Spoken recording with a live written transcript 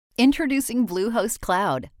Introducing Bluehost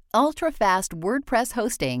Cloud, ultra-fast WordPress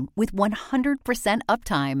hosting with 100%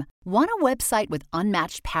 uptime. Want a website with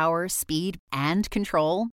unmatched power, speed, and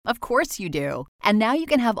control? Of course you do. And now you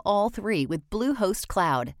can have all three with Bluehost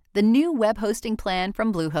Cloud, the new web hosting plan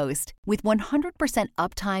from Bluehost. With 100%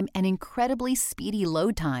 uptime and incredibly speedy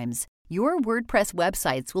load times, your WordPress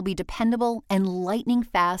websites will be dependable and lightning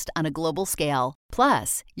fast on a global scale.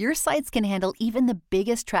 Plus, your sites can handle even the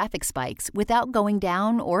biggest traffic spikes without going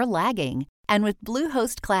down or lagging. And with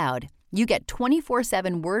Bluehost Cloud, you get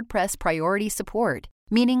 24/7 WordPress priority support,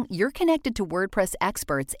 meaning you're connected to WordPress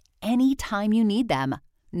experts anytime you need them.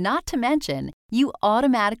 Not to mention, you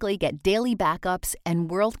automatically get daily backups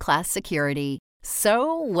and world-class security.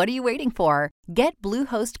 So, what are you waiting for? Get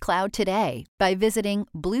Bluehost Cloud today by visiting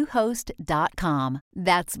Bluehost.com.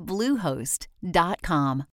 That's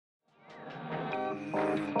Bluehost.com.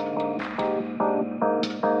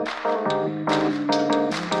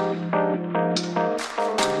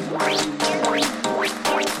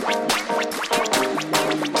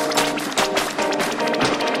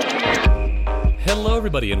 Hello,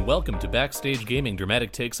 everybody, and welcome to Backstage Gaming,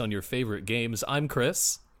 dramatic takes on your favorite games. I'm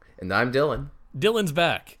Chris. And I'm Dylan. Dylan's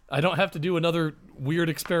back. I don't have to do another weird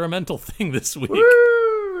experimental thing this week.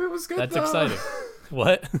 Woo! It was good, That's though. exciting.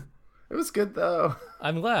 What? It was good, though.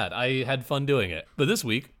 I'm glad. I had fun doing it. But this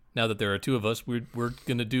week, now that there are two of us, we're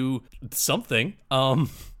going to do something. I'm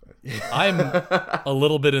a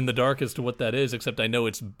little bit in the dark as to what that is, except I know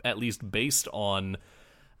it's at least based on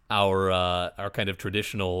our kind of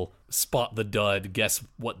traditional spot the dud, guess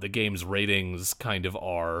what the game's ratings kind of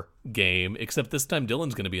are game, except this time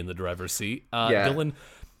Dylan's going to be in the driver's seat. Yeah. Dylan,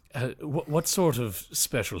 what sort of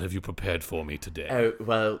special have you prepared for me today? Oh,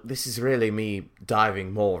 well, this is really me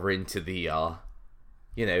diving more into the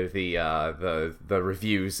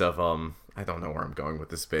reviews of, I don't know where I'm going with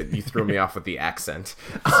this bit. You threw me off with the accent.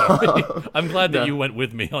 Sorry. I'm glad that you went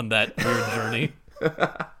with me on that weird journey.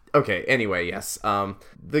 Okay, anyway, yes.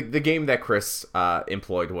 The game that Chris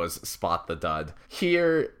employed was Spot the Dud.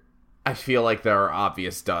 Here, I feel like there are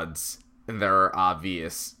obvious duds, and there are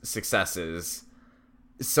obvious successes,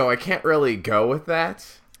 so I can't really go with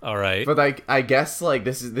that. All right. But I guess, like,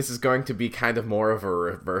 this is going to be kind of more of a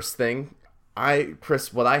reverse thing.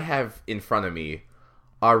 Chris, what I have in front of me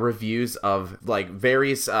are reviews of, like,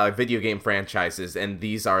 various video game franchises, and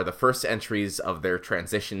these are the first entries of their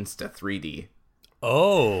transitions to 3D.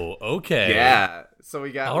 Oh, okay. Yeah. So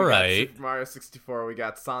we got Super Mario 64, we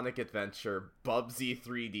got Sonic Adventure, Bubsy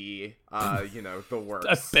 3D, the works.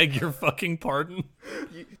 I beg your fucking pardon.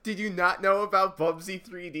 Did you not know about Bubsy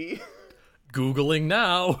 3D? Googling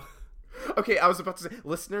now. Okay, I was about to say,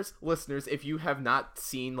 listeners, if you have not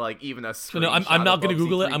seen, like, even a screenshot No, I'm not going to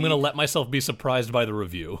Google 3D, it. I'm going to let myself be surprised by the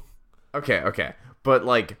review. Okay. But,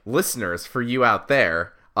 like, listeners, for you out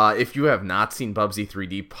there, if you have not seen Bubsy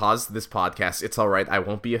 3D, pause this podcast. It's alright, I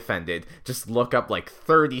won't be offended. Just look up, like,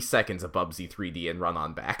 30 seconds of Bubsy 3D and run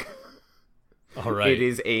on back. Alright. It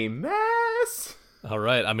is a mess!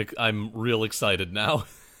 Alright, I'm real excited now.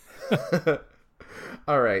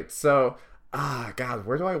 Alright, so... God,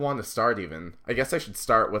 where do I want to start even? I guess I should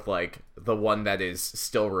start with, like, the one that is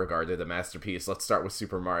still regarded a masterpiece. Let's start with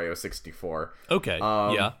Super Mario 64. Okay,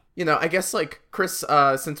 yeah. I guess, like, Chris,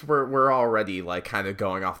 since we're already, like, kind of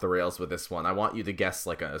going off the rails with this one, I want you to guess,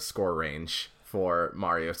 like, a score range for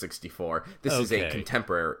Mario 64. This is a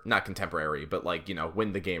not contemporary, but, like,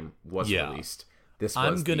 when the game was released. This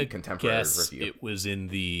was the contemporary guess review. It was in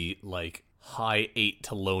the, like, high 8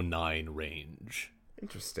 to low 9 range.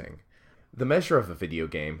 Interesting. The measure of a video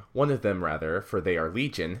game, one of them rather, for they are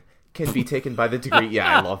legion, can be taken by the degree...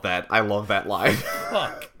 Yeah, I love that line.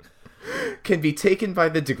 Fuck. Can be taken by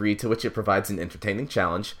the degree to which it provides an entertaining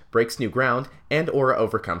challenge, breaks new ground, and or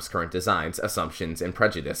overcomes current designs, assumptions, and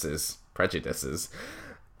prejudices.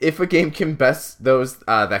 If a game can best those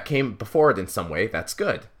that came before it in some way, that's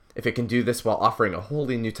good. If it can do this while offering a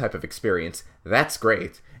wholly new type of experience, that's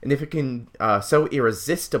great. And if it can so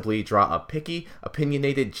irresistibly draw a picky,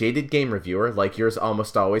 opinionated, jaded game reviewer like yours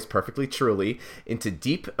almost always perfectly truly into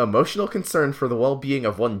deep, emotional concern for the well-being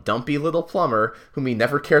of one dumpy little plumber whom he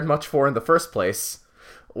never cared much for in the first place,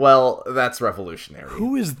 well, that's revolutionary.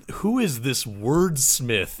 Who is this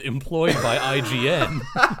wordsmith employed by IGN?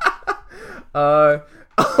 Oh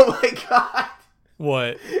my god.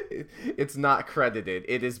 What? It's not credited.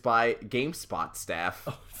 It is by GameSpot staff.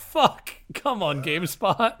 Oh, fuck. Come on,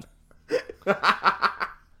 GameSpot.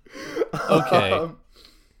 Okay.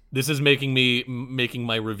 This is making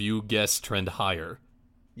my review guess trend higher.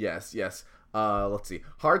 Yes. Let's see.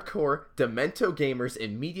 Hardcore Demento gamers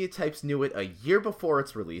and media types knew it a year before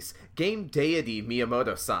its release. Game deity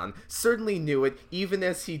Miyamoto-san certainly knew it, even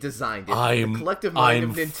as he designed it. The collective mind of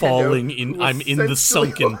Nintendo falling in. I'm in the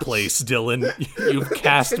sunken place, Dylan. You've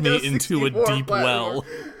cast me into a deep well.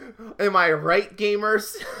 Am I right,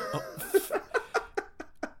 gamers?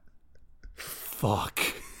 Fuck.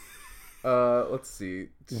 Let's see.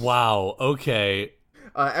 Wow. Okay.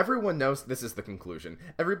 Everyone knows, this is the conclusion,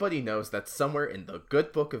 everybody knows that somewhere in the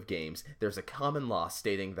good book of games, there's a common law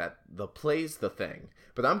stating that the play's the thing.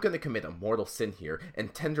 But I'm gonna commit a mortal sin here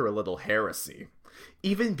and tender a little heresy.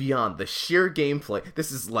 Even beyond the sheer gameplay,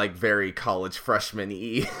 this is like very college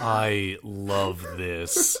freshman-y. I love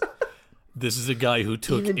this. This is a guy who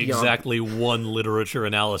took exactly one literature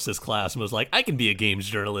analysis class and was like, I can be a games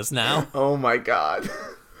journalist now. Oh my god.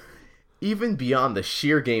 Even beyond the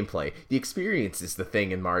sheer gameplay, the experience is the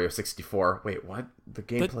thing in Mario 64. Wait, what? The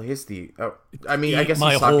gameplay is the... Oh, I mean, I guess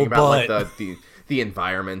he's talking about like the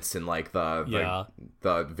environments and like the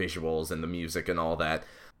visuals and the music and all that.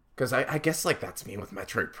 Because I guess like that's me with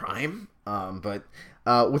Metroid Prime. But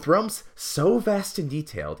with realms so vast and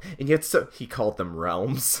detailed, and yet so... He called them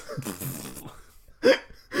realms.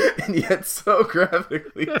 And yet so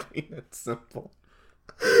graphically clean and simple.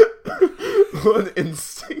 One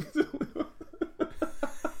instinctively...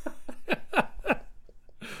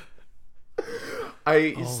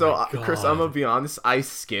 Chris, I'm gonna be honest, I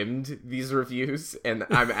skimmed these reviews and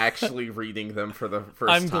I'm actually reading them for the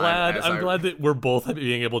first time. I'm glad that we're both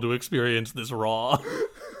being able to experience this raw.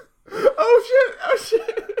 Oh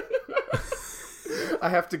shit. I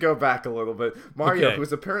have to go back a little bit. Mario,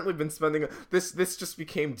 who's apparently been spending this just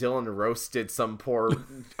became Dylan roasted some poor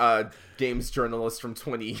games journalist from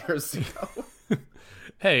 20 years ago.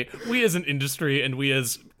 Hey, we as an industry and we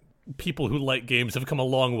as people who like games have come a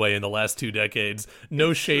long way in the last 2 decades.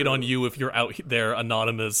 No shade on you if you're out there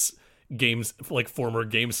anonymous games, like former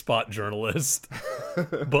GameSpot journalist.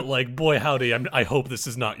 But like, boy howdy, I hope this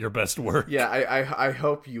is not your best work. Yeah, I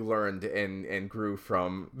hope you learned and grew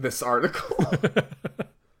from this article.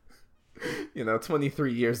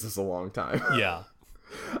 23 years is a long time. Yeah.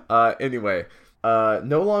 Anyway,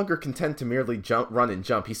 no longer content to merely run and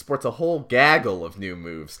jump, he sports a whole gaggle of new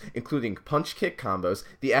moves, including punch-kick combos,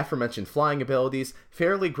 the aforementioned flying abilities,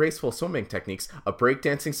 fairly graceful swimming techniques, a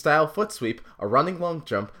breakdancing-style foot sweep, a running long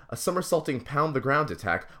jump, a somersaulting pound-the-ground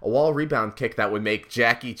attack, a wall rebound kick that would make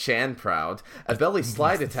Jackie Chan proud, a belly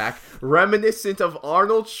slide attack reminiscent of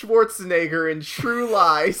Arnold Schwarzenegger in True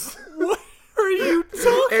Lies. What are you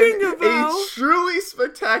talking about? A truly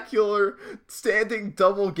spectacular standing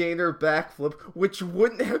double gainer backflip, which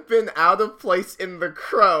wouldn't have been out of place in The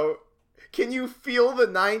Crow. Can you feel the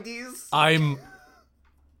 90s?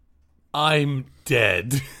 I'm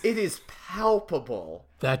dead. It is palpable.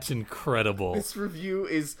 That's incredible. This review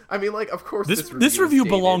is... I mean, like, of course this review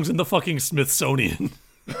belongs in the fucking Smithsonian.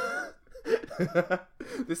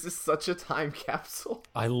 This is such a time capsule.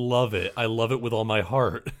 I love it. I love it with all my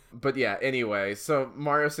heart. But yeah, anyway, so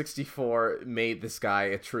Mario 64 made this guy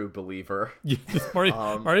a true believer. Yeah,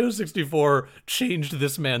 Mario 64 changed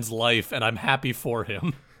this man's life, and I'm happy for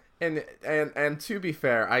him. And to be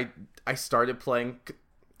fair, I started playing...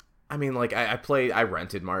 I mean, like, I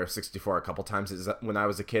rented Mario 64 a couple times when I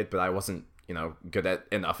was a kid, but I wasn't, good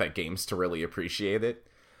enough at games to really appreciate it.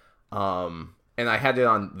 And I had it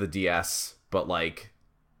on the DS, but like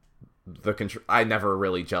I never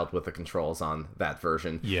really gelled with the controls on that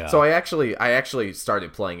version. Yeah. So I actually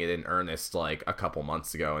started playing it in earnest like a couple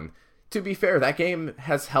months ago, and to be fair, that game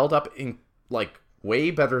has held up in like way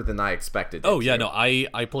better than I expected. Oh yeah, no,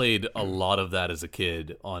 I played a lot of that as a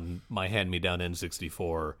kid on my hand-me-down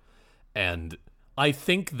N64, and I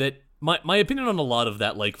think that my opinion on a lot of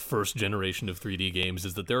that like first generation of 3D games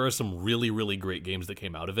is that there are some really, really great games that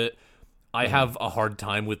came out of it. I have a hard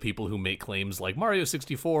time with people who make claims like Mario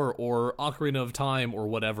 64 or Ocarina of Time or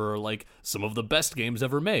whatever, like some of the best games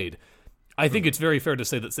ever made. I think it's very fair to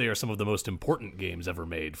say that they are some of the most important games ever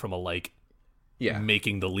made from a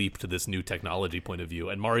making the leap to this new technology point of view.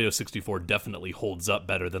 And Mario 64 definitely holds up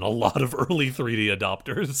better than a lot of early 3D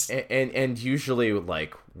adopters. And usually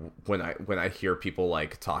like when I hear people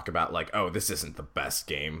like talk about like, oh, this isn't the best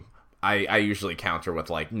game, I usually counter with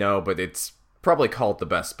like, no, but it's probably called the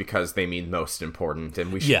best because they mean most important,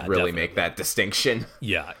 and we should really make that distinction.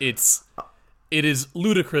 Yeah, it is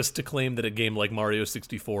ludicrous to claim that a game like Mario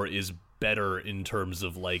 64 is better in terms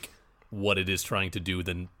of like what it is trying to do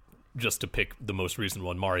than just to pick the most recent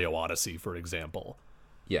one, Mario Odyssey, for example.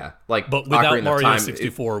 Yeah, like but without Ocarina Mario of Time,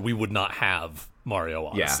 64, we would not have Mario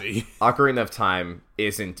Odyssey. Yeah. Ocarina of Time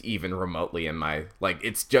isn't even remotely in my, like,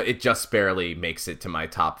 it just barely makes it to my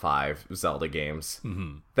top 5 Zelda games.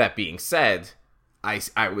 Mm-hmm. That being said,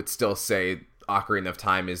 I would still say Ocarina of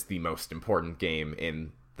Time is the most important game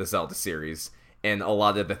in the Zelda series, and a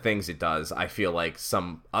lot of the things it does, I feel like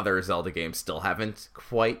some other Zelda games still haven't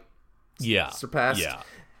quite surpassed. Yeah.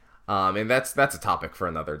 And that's a topic for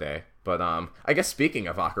another day. But I guess speaking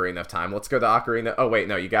of Ocarina of Time, let's go to Ocarina. Oh wait,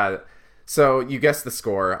 no, you got it. So you guessed the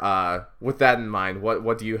score. With that in mind,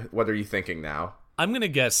 what are you thinking now? I'm gonna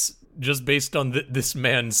guess, just based on this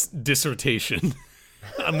man's dissertation,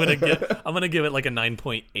 I'm gonna give it like a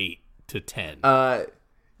 9.8 to 10.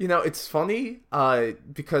 It's funny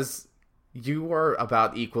because you were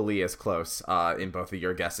about equally as close in both of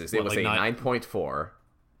your guesses. It was a 9.4.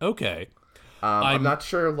 Okay. I'm not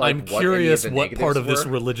sure. Like, I'm curious what part of this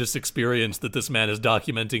religious experience that this man is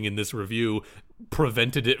documenting in this review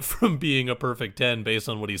prevented it from being a perfect 10 based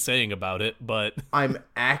on what he's saying about it. But I'm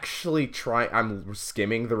actually I'm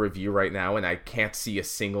skimming the review right now, and I can't see a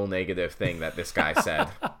single negative thing that this guy said.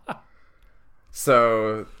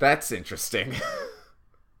 So that's interesting.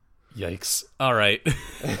 Yikes! All right.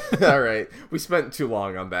 All right. We spent too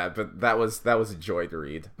long on that, but that was a joy to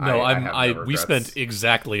read. No, we spent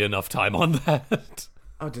exactly enough time on that.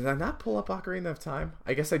 Oh, did I not pull up Ocarina of Time?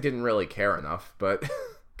 I guess I didn't really care enough, but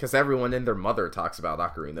because everyone and their mother talks about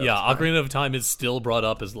Ocarina of Time. Yeah, Ocarina of Time is still brought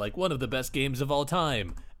up as like one of the best games of all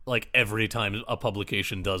time. Like every time a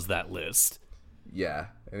publication does that list. Yeah,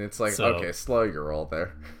 and it's like, okay, slow your roll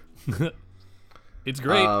there. It's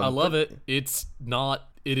great. I love it.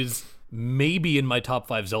 It is maybe in my top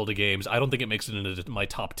 5 Zelda games. I don't think it makes it into my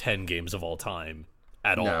top 10 games of all time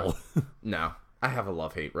at all. No. I have a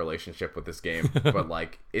love-hate relationship with this game, but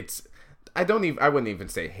like I wouldn't even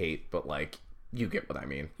say hate, but like you get what I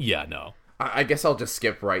mean. Yeah, no. I guess I'll just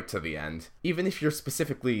skip right to the end. Even if you're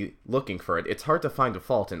specifically looking for it, it's hard to find a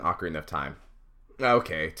fault in Ocarina of Time.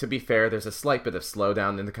 Okay, to be fair, there's a slight bit of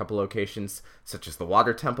slowdown in a couple locations, such as the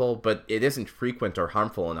Water Temple, but it isn't frequent or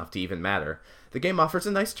harmful enough to even matter. The game offers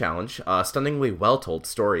a nice challenge, a stunningly well-told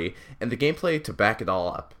story, and the gameplay to back it all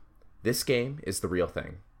up. This game is the real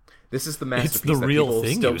thing. This is the masterpiece that people will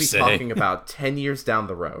still be talking about 10 years down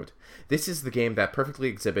the road. This is the game that perfectly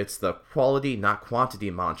exhibits the quality, not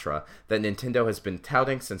quantity mantra that Nintendo has been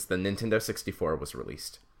touting since the Nintendo 64 was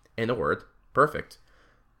released. In a word, perfect.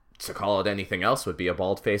 To call it anything else would be a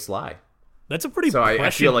bald-faced lie. That's a pretty prescient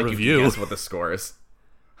I feel like review. You can guess what the score is.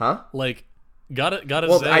 Huh? Like, gotta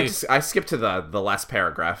well, say... I skipped to the last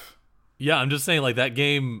paragraph. Yeah, I'm just saying, like, that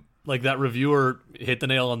game, like, that reviewer hit the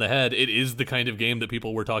nail on the head. It is the kind of game that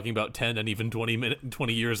people were talking about 10 and even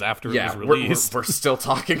 20 years after it was released. We're still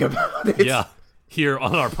talking about it. Yeah, here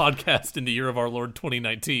on our podcast in the year of our Lord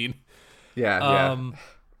 2019. Yeah.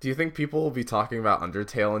 Do you think people will be talking about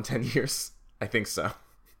Undertale in 10 years? I think so.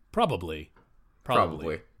 Probably.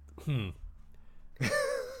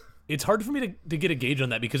 It's hard for me to get a gauge on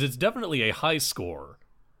that because it's definitely a high score.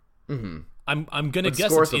 Mm-hmm. I'm gonna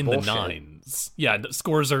guess it's in the 9s. Yeah, the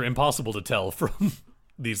scores are impossible to tell from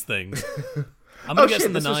these things. I'm gonna guess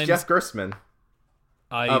in the 9s. This was Jeff Gerstmann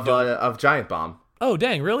of Giant Bomb. Oh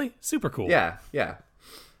dang, really? Super cool. Yeah.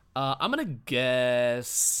 I'm gonna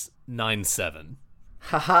guess 9.7.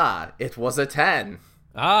 Haha! It was a 10.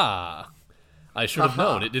 I should have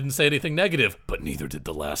known. It didn't say anything negative, but neither did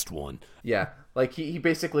the last one. Yeah, like he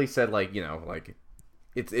basically said, like, you know, like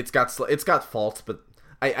it's got faults, but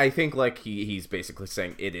I think like he's basically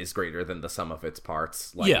saying it is greater than the sum of its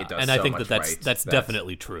parts. Like, yeah, it does and so I think much that's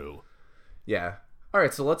definitely true. Yeah. All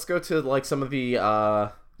right, so let's go to like some of the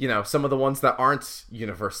some of the ones that aren't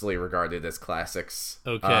universally regarded as classics.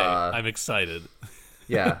 Okay, I'm excited.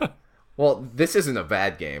 Yeah. Well, this isn't a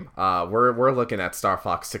bad game. We're looking at Star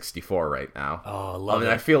Fox 64 right now. Oh, I love it.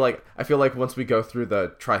 I feel like once we go through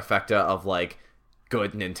the trifecta of like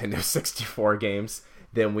good Nintendo 64 games,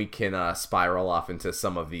 then we can spiral off into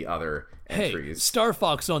some of the other entries. Hey, Star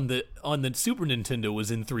Fox on the Super Nintendo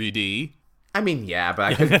was in 3D. I mean, yeah, but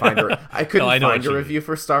I couldn't find a review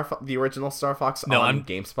for the original Star Fox on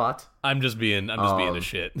GameSpot. I'm just being a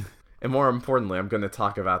shit. And more importantly, I'm going to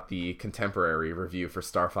talk about the contemporary review for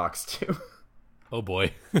Star Fox 2. Oh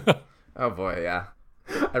boy. Oh boy, yeah.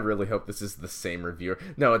 I really hope this is the same reviewer.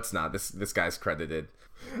 No, it's not. This guy's credited.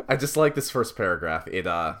 I just like this first paragraph.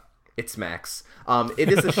 It smacks.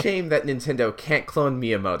 It is a shame that Nintendo can't clone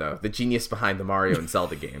Miyamoto, the genius behind the Mario and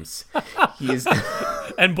Zelda games.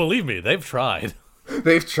 And believe me, they've tried.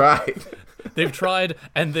 They've tried. They've tried,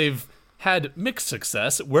 and they've had mixed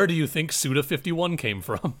success. Where do you think Suda51 came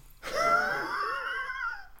from?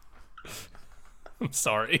 I'm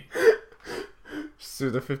sorry.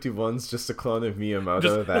 Suda51's just a clone of Miyamoto.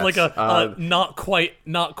 Just that's like a not quite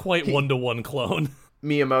 1-to-1 clone.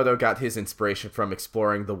 Miyamoto got his inspiration from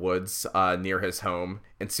exploring the woods near his home,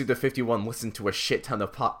 and Suda51 listened to a shit ton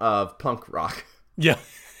of punk rock. Yeah,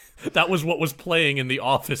 that was what was playing in the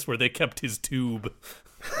office where they kept his tube.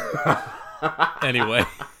 Anyway.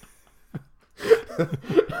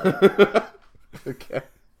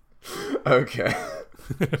 Okay.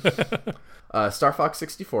 Star Fox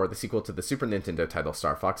 64, the sequel to the Super Nintendo title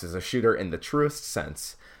Star Fox, is a shooter in the truest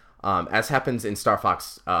sense. As happens in Star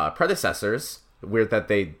Fox predecessors, weird that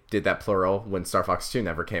they did that plural when Star Fox 2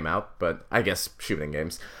 never came out, but I guess shooting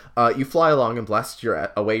games. You fly along and blast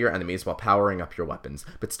away your enemies while powering up your weapons,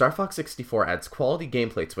 but Star Fox 64 adds quality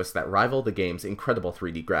gameplay twists that rival the game's incredible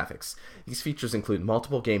 3D graphics. These features include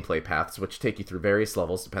multiple gameplay paths, which take you through various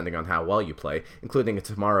levels depending on how well you play, including a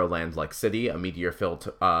Tomorrowland-like city, a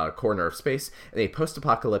meteor-filled corner of space, and a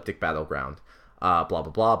post-apocalyptic battleground. Blah, blah,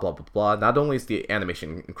 blah, blah, blah, blah. Not only is the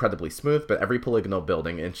animation incredibly smooth, but every polygonal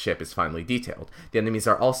building and ship is finely detailed. The enemies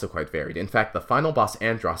are also quite varied. In fact, the final boss,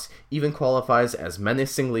 Andross, even qualifies as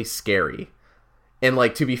menacingly scary. And,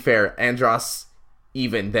 like, to be fair, Andross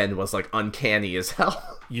even then was, like, uncanny as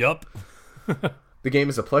hell. Yup. The game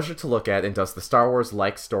is a pleasure to look at and does the Star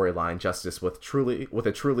Wars-like storyline justice with a truly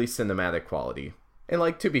cinematic quality. And,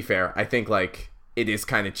 like, to be fair, I think, like, it is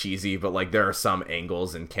kind of cheesy, but, like, there are some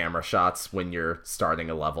angles and camera shots when you're starting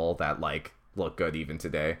a level that, like, look good even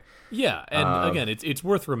today. Yeah, and again, it's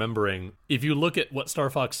worth remembering, if you look at what Star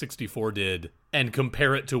Fox 64 did and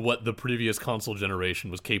compare it to what the previous console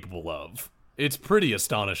generation was capable of, it's pretty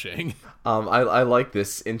astonishing. I like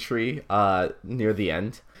this entry near the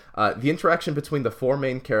end. The interaction between the four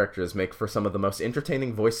main characters make for some of the most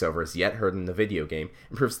entertaining voiceovers yet heard in the video game,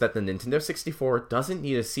 and proves that the Nintendo 64 doesn't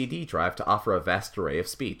need a CD drive to offer a vast array of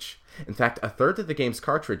speech. In fact, a third of the game's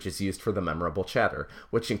cartridge is used for the memorable chatter,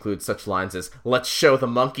 which includes such lines as, "Let's show the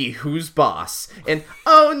monkey who's boss," and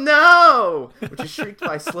 "Oh no!" which is shrieked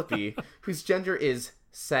by Slippy, whose gender is,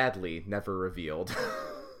 sadly, never revealed.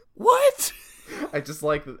 What? I just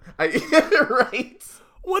like... right?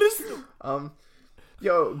 What is...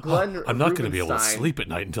 Yo, Glenn I'm not going to be able to Rubenstein- sleep at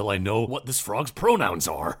night until I know what this frog's pronouns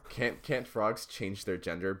are. Can't frogs change their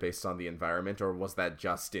gender based on the environment, or was that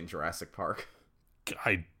just in Jurassic Park?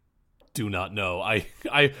 I do not know.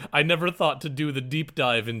 I never thought to do the deep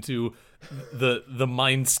dive into the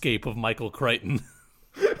mindscape of Michael Crichton.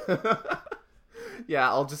 Yeah,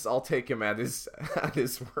 I'll take him at his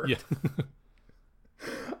word. Yeah.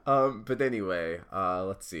 But anyway,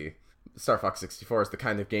 let's see. Star Fox 64 is the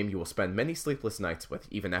kind of game you will spend many sleepless nights with,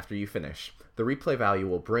 even after you finish. The replay value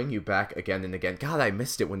will bring you back again and again. God, I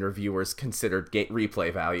missed it when reviewers considered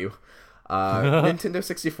replay value. Nintendo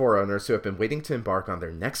 64 owners who have been waiting to embark on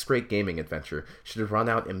their next great gaming adventure should run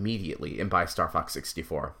out immediately and buy Star Fox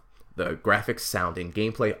 64. The graphics, sound, and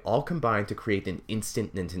gameplay all combine to create an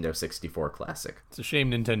instant Nintendo 64 classic. It's a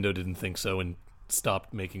shame Nintendo didn't think so and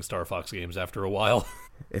stopped making Star Fox games after a while.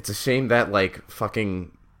 It's a shame that, like,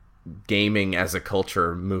 fucking gaming as a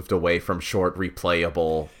culture moved away from short,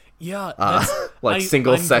 replayable, Yeah,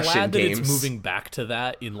 single session I'm glad games. that it's moving back to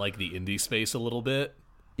that in like the indie space a little bit.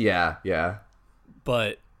 Yeah.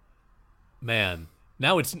 But man,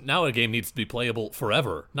 now a game needs to be playable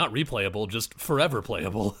forever, not replayable, just forever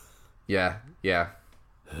playable. Yeah.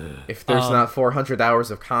 If there's not 400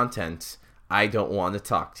 hours of content, I don't want to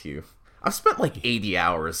talk to you. I've spent like 80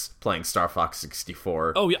 hours playing Star Fox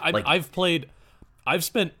 64. Oh yeah, I've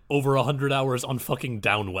spent over 100 hours on fucking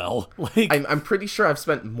Downwell. Like I'm pretty sure I've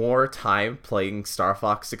spent more time playing Star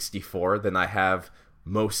Fox 64 than I have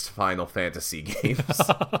most Final Fantasy games.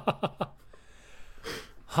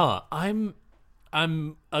 Huh. I'm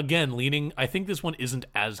again leaning. I think this one isn't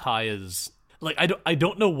as high as like I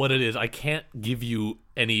don't know what it is. I can't give you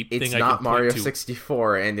anything. It's I not can Mario point to.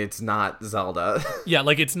 64 and it's not Zelda. Yeah,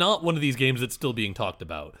 like it's not one of these games that's still being talked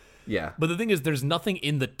about. Yeah. But the thing is, there's nothing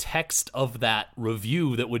in the text of that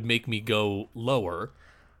review that would make me go lower.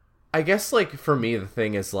 I guess, like, for me, the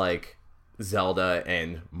thing is, like, Zelda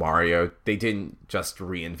and Mario, they didn't just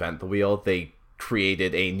reinvent the wheel, they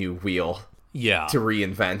created a new wheel Yeah. to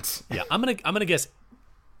reinvent. Yeah, I'm gonna guess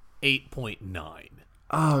 8.9.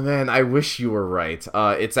 Oh, man, I wish you were right.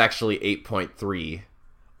 It's actually 8.3.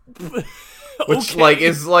 Which, Okay. like,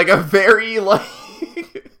 is, like, a very, like...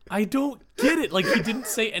 I don't get it. Like, he didn't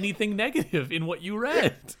say anything negative in what you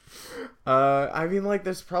read. I mean, like,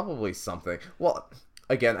 there's probably something. Well,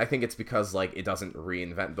 again, I think it's because, like, it doesn't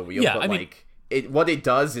reinvent the wheel, Yeah, but, I mean- like, what it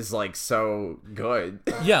does is, like, so good.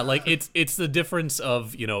 Yeah, like, it's the difference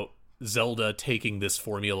of, Zelda taking this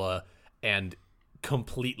formula and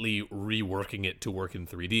completely reworking it to work in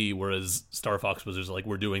 3D, whereas Star Fox was just like,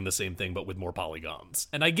 we're doing the same thing but with more polygons.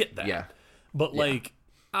 And I get that. Yeah. But like,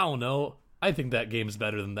 I don't know. I think that game's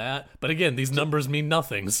better than that. But again, these numbers mean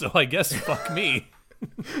nothing, so I guess fuck me.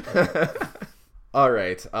 All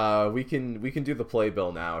right. We can do the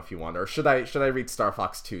playbill now if you want, or should I read Star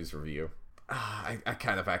Fox 2's review? I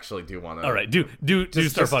kind of actually do want to. All right, do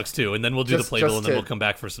Star Fox 2, and then we'll do the playbill, and then we'll come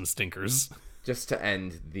back for some stinkers. Just to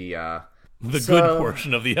end the good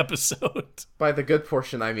portion of the episode. By the good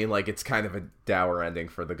portion, I mean like it's kind of a dour ending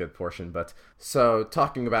for the good portion. But so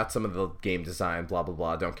talking about some of the game design, blah blah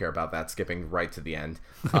blah. Don't care about that. Skipping right to the end.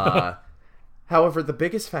 However, the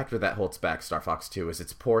biggest factor that holds back Star Fox 2 is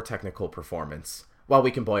its poor technical performance. While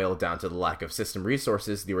we can boil it down to the lack of system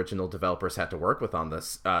resources the original developers had to work with on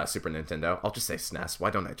this Super Nintendo, I'll just say SNES. Why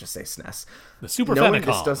don't I just say SNES? The Super Knowing Famicom.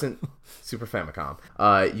 This doesn't Super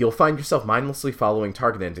Famicom. You'll find yourself mindlessly following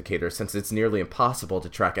target indicators since it's nearly impossible to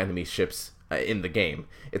track enemy ships in the game.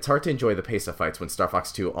 It's hard to enjoy the pace of fights when Star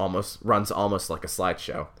Fox 2 runs almost like a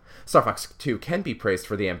slideshow. Star Fox 2 can be praised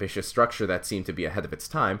for the ambitious structure that seemed to be ahead of its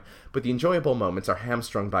time, but the enjoyable moments are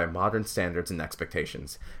hamstrung by modern standards and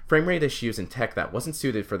expectations. Frame rate issues and tech that wasn't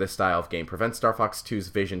suited for this style of game prevent Star Fox 2's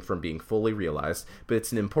vision from being fully realized, but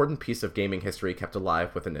it's an important piece of gaming history kept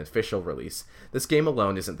alive with an official release. This game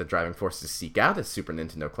alone isn't the driving force to seek out a Super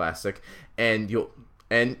Nintendo classic,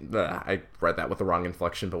 I read that with the wrong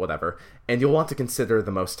inflection, but whatever. And you'll want to consider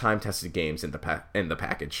the most time-tested games in the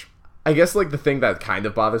package. I guess, like, the thing that kind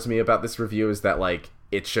of bothers me about this review is that, like,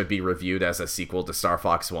 it should be reviewed as a sequel to Star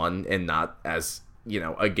Fox 1 and not as,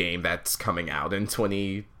 a game that's coming out in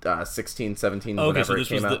 2016, 17, whenever it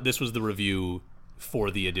came out. This was the review for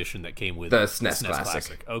the edition that came with the SNES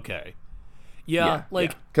Classic. Okay. Yeah.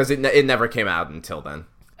 Because it never came out until then.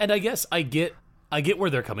 And I guess I get where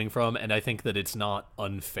they're coming from, and I think that it's not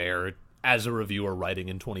unfair as a reviewer writing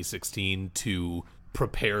in 2016 to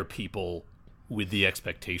prepare people with the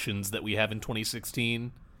expectations that we have in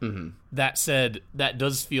 2016. Mm-hmm. That said, that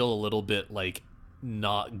does feel a little bit like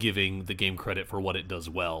not giving the game credit for what it does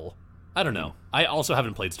well. I don't know. I also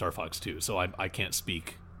haven't played Star Fox 2, so I can't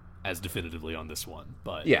speak as definitively on this one.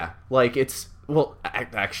 But yeah, like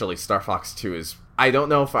actually Star Fox 2 is, I don't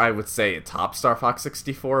know if I would say it tops Star Fox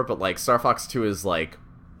 64, but like Star Fox 2 is like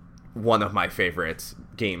one of my favorite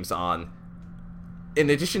games on, in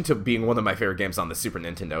addition to being one of my favorite games on the Super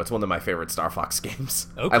Nintendo, it's one of my favorite Star Fox games.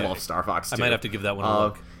 Okay. I love Star Fox 2. I might have to give that one a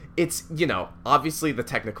look. It's, obviously the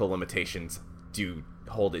technical limitations do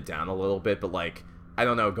hold it down a little bit, but like, I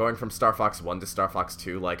don't know, going from Star Fox 1 to Star Fox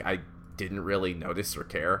 2, like, I didn't really notice or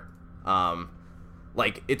care.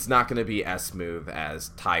 Like, it's not going to be as smooth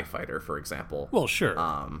as TIE Fighter, for example. Well, sure.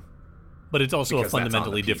 But it's also a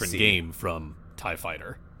fundamentally different PC. game from TIE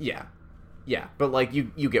Fighter. Yeah, but like,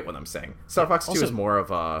 you get what I'm saying. Star Fox 2 is more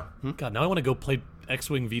of a... God, now I want to go play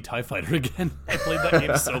X-Wing v TIE Fighter again. I played that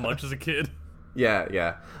game so much as a kid.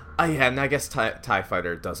 Yeah. And I guess TIE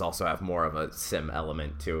Fighter does also have more of a sim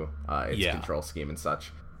element to its control scheme and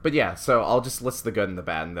such. But yeah, so I'll just list the good and the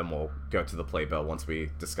bad, and then we'll go to the playbill once we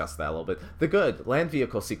discuss that a little bit. The good, land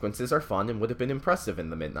vehicle sequences are fun and would have been impressive in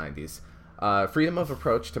the mid-90s. Freedom of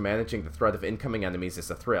approach to managing the threat of incoming enemies is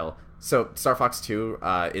a thrill. So Star Fox 2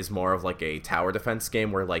 is more of like a tower defense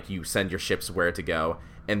game where like you send your ships where to go,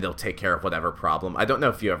 and they'll take care of whatever problem. I don't know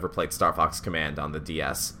if you ever played Star Fox Command on the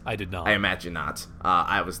DS. I did not. I imagine not.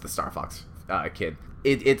 I was the Star Fox kid.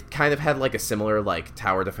 It kind of had like a similar like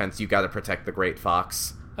tower defense. You got to protect the Great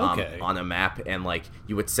Fox on a map, and like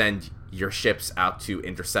you would send your ships out to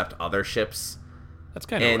intercept other ships. That's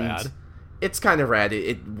kind of rad. It's kind of rad.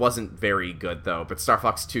 It wasn't very good though, but Star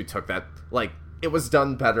Fox 2 took that, like, it was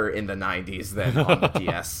done better in the 90s than on the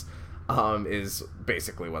DS. Is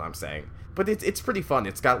basically what I'm saying. But it's pretty fun.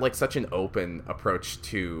 It's got like such an open approach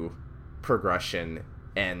to progression,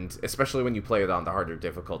 and especially when you play it on the harder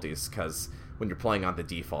difficulties, because when you're playing on the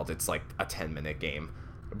default, it's like a 10-minute game.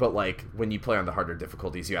 But like when you play on the harder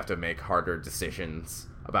difficulties, you have to make harder decisions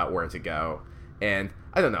about where to go. And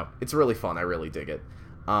I don't know, it's really fun. I really dig it.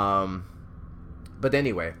 But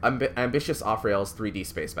anyway, ambitious off-rails 3D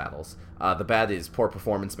space battles. The bad is poor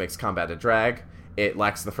performance makes combat a drag. It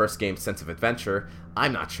lacks the first game's sense of adventure.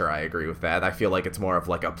 I'm not sure I agree with that. I feel like it's more of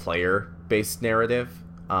like a player-based narrative.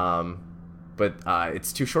 But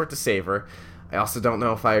it's too short to savor. I also don't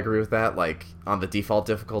know if I agree with that. Like, on the default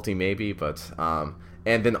difficulty, maybe, but...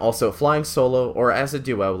 And then also, flying solo or as a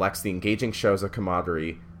duo lacks the engaging shows of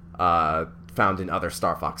camaraderie found in other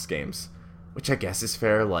Star Fox games. Which I guess is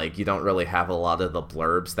fair. Like, you don't really have a lot of the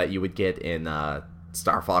blurbs that you would get in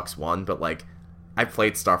Star Fox 1, but like, I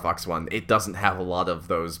played Star Fox 1. It doesn't have a lot of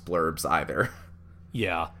those blurbs either.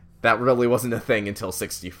 Yeah. that really wasn't a thing until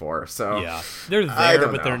 64. So yeah, they're I there,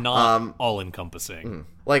 don't but know. they're not all-encompassing.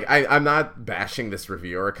 Like, I'm not bashing this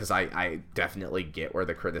reviewer, because I definitely get where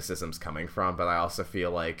the criticism's coming from, but I also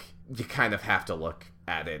feel like you kind of have to look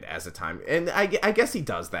at it as a time. And I guess he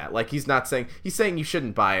does that. Like, he's saying you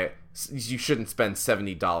shouldn't buy it, you shouldn't spend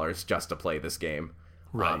 $70 just to play this game.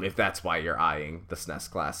 Right. If that's why you're eyeing the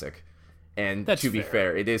SNES Classic. And That's to be fair.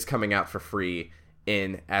 fair, it is coming out for free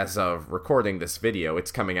as of recording this video.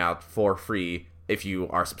 It's coming out for free if you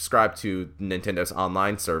are subscribed to Nintendo's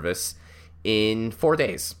online service in 4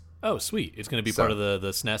 days. Oh, sweet! It's going to be part of the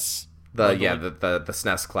SNES. The bundling? the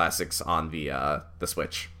SNES Classics on the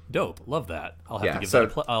Switch. Dope. Love that. I'll have Yeah, to give so-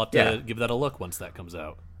 that. I'll have to yeah. give that a look once that comes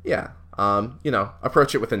out. Yeah.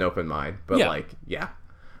 Approach it with an open mind. But Yeah. yeah.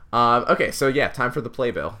 Okay, so yeah, time for the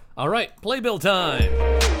playbill. All right, playbill time.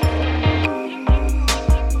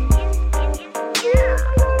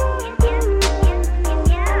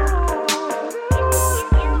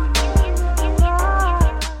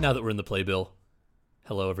 Now that we're in the playbill,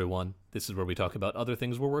 hello everyone. This is where we talk about other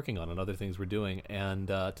things we're working on and other things we're doing. And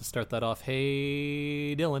to start that off,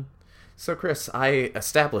 hey Dylan. So Chris, I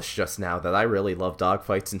established just now that I really love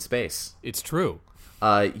dogfights in space. It's true.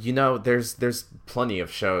 There's plenty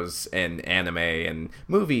of shows and anime and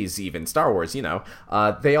movies, even Star Wars,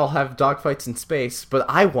 they all have dogfights in space, but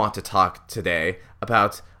I want to talk today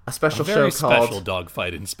about a special show Very special called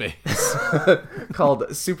dogfight in space.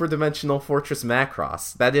 called Super Dimensional Fortress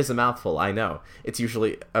Macross. That is a mouthful, I know. It's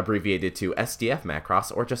usually abbreviated to SDF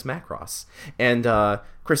Macross or just Macross. And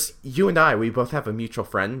Chris, you and we both have a mutual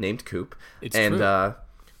friend named Coop. It's and true.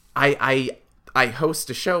 I host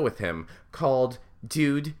a show with him called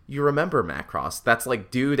Dude, You Remember Macross. That's like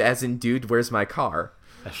dude as in dude, where's my car?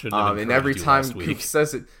 I shouldn't have And every encouraged you time last week. Coop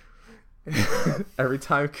says it, every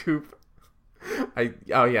time Coop,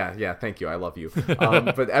 thank you, I love you.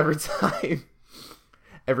 But every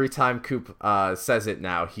time Coop says it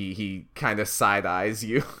now, he kind of side eyes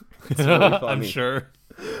you. It's really funny. I'm sure.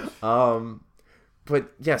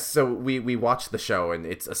 But yes, so we watch the show and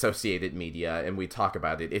it's Associated Media and we talk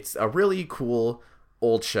about it. It's a really cool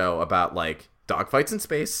old show about like dogfights in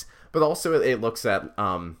space, but also it looks at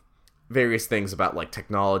various things about like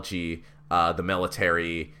technology, the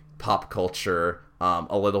military, pop culture,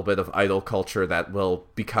 a little bit of idol culture that will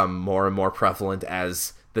become more and more prevalent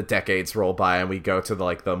as the decades roll by and we go to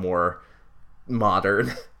the more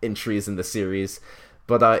modern entries in the series.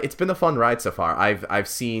 But it's been a fun ride so far. I've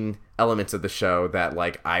seen elements of the show that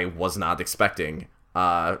like I was not expecting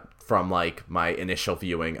from like my initial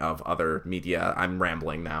viewing of other media. I'm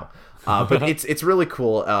rambling now, but it's really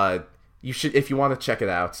cool. You should, if you want to check it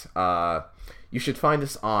out, you should find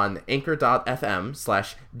us on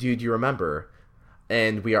anchor.fm/dude you remember,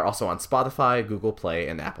 and we are also on Spotify, Google Play,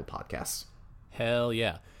 and Apple Podcasts. Hell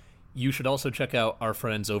yeah. You should also check out our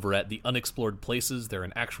friends over at The Unexplored Places. They're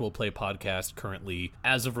an actual play podcast currently.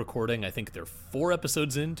 As of recording, I think they're 4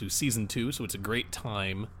 episodes into season 2, so it's a great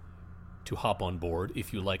time to hop on board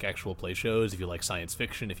if you like actual play shows, if you like science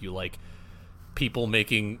fiction, if you like people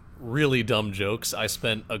making really dumb jokes. I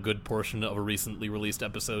spent a good portion of a recently released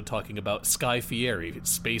episode talking about Sky Fieri,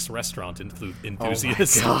 space restaurant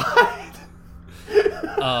enthusiast. Oh my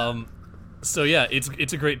God. So yeah,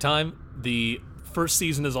 it's a great time. The first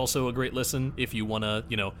season is also a great listen if you want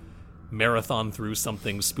to, marathon through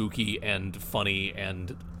something spooky and funny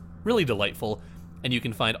and really delightful. And you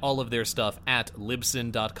can find all of their stuff at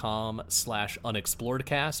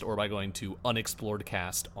libsyn.com/unexploredcast or by going to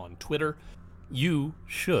unexploredcast on Twitter. You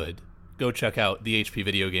should go check out the HP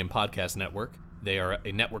Video Game Podcast Network. They are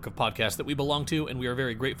a network of podcasts that we belong to and we are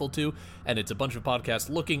very grateful to. And it's a bunch of podcasts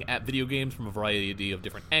looking at video games from a variety of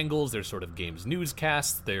different angles. There's sort of games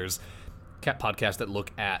newscasts. There's podcasts that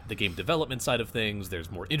look at the game development side of things. There's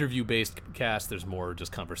more interview-based casts. There's more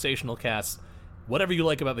just conversational casts. Whatever you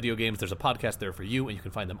like about video games, there's a podcast there for you, and you can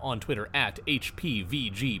find them on Twitter at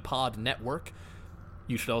HPVG Pod Network.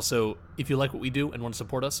 You should also, if you like what we do and want to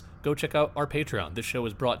support us, go check out our Patreon. This show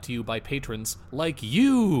is brought to you by patrons like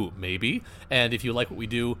you, maybe. And if you like what we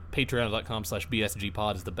do,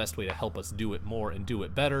 patreon.com/BSGpod is the best way to help us do it more and do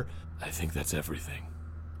it better. I think that's everything.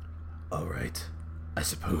 All right. I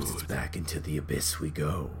suppose it's back into the abyss we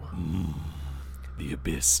go. The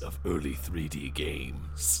abyss of early 3D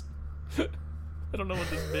games. I don't know what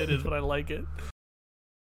this bit is, but I like it.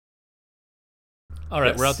 All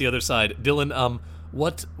right, Yes. We're out the other side. Dylan,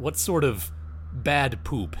 what sort of bad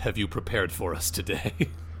poop have you prepared for us today?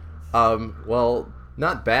 Well,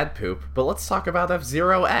 not bad poop, but let's talk about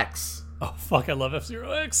F-Zero X. Oh, fuck, I love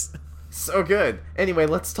F-Zero X. So good. Anyway,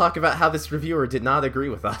 let's talk about how this reviewer did not agree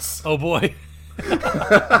with us. Oh, boy.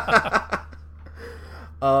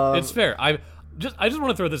 It's fair. I just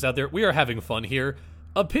want to throw this out there. We are having fun here.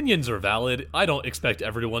 Opinions are valid. I don't expect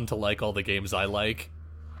everyone to like all the games I like.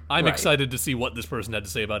 I'm excited to see what this person had to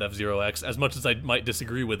say about F-Zero X. As much as I might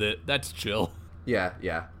disagree with it, that's chill. Yeah.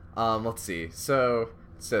 Let's see. So,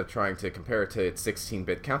 instead of trying to compare it to its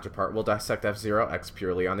 16-bit counterpart, we'll dissect F-Zero X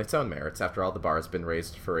purely on its own merits. After all, the bar has been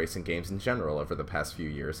raised for racing games in general over the past few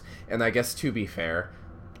years. And I guess, to be fair,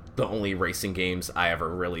 the only racing games I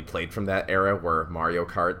ever really played from that era were Mario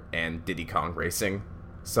Kart and Diddy Kong Racing.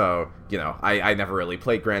 So, I never really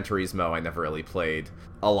played Gran Turismo. I never really played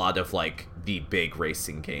a lot of, the big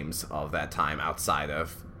racing games of that time outside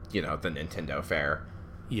of, the Nintendo fare.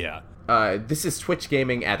 Yeah. This is Twitch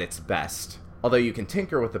gaming at its best. Although you can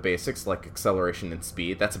tinker with the basics like acceleration and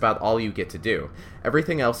speed, that's about all you get to do.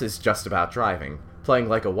 Everything else is just about driving. Playing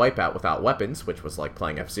like a Wipeout without weapons, which was like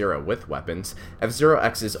playing F-Zero with weapons, F-Zero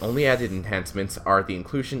X's only added enhancements are the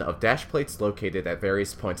inclusion of dash plates located at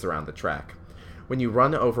various points around the track. When you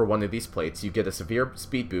run over one of these plates, you get a severe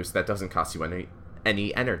speed boost that doesn't cost you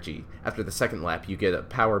any energy. After the second lap, you get a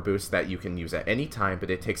power boost that you can use at any time,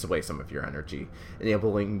 but it takes away some of your energy,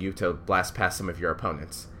 enabling you to blast past some of your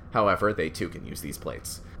opponents. However, they too can use these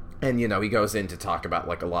plates. And, he goes in to talk about,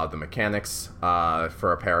 a lot of the mechanics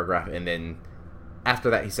for a paragraph, and then after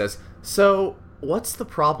that he says, so, what's the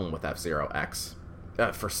problem with F-Zero X?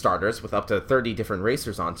 For starters, with up to 30 different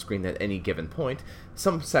racers on screen at any given point,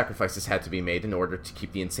 some sacrifices had to be made in order to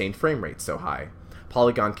keep the insane frame rate so high.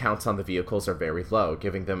 Polygon counts on the vehicles are very low,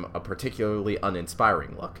 giving them a particularly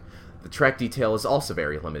uninspiring look. The track detail is also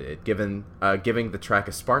very limited, giving the track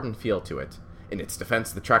a Spartan feel to it. In its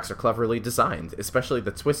defense, the tracks are cleverly designed, especially the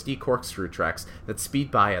twisty corkscrew tracks that speed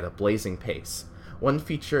by at a blazing pace. One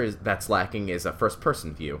feature that's lacking is a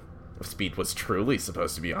first-person view. If speed was truly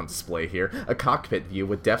supposed to be on display here, a cockpit view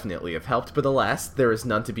would definitely have helped, but alas, there is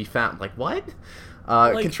none to be found. What?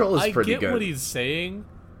 Control is pretty good. I get what he's saying,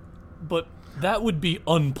 but that would be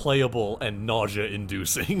unplayable and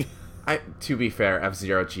nausea-inducing. To be fair,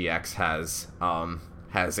 F-Zero GX has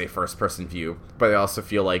a first-person view, but I also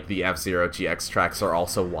feel like the F-Zero GX tracks are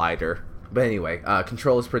also wider. But anyway,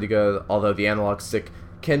 control is pretty good, although the analog stick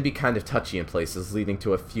can be kind of touchy in places, leading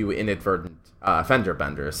to a few inadvertent fender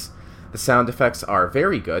benders. The sound effects are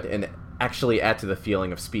very good and actually add to the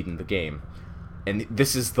feeling of speed in the game. And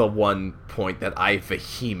this is the one point that I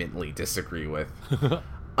vehemently disagree with.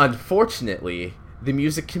 Unfortunately, the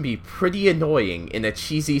music can be pretty annoying in a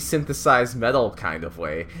cheesy synthesized metal kind of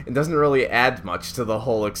way, and doesn't really add much to the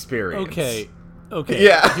whole experience. Okay.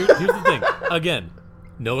 Yeah. Here's the thing. Again,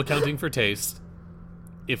 no accounting for taste.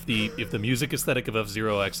 If the music aesthetic of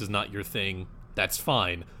F-Zero X is not your thing, that's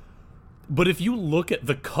fine. But if you look at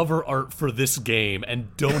the cover art for this game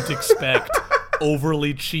and don't expect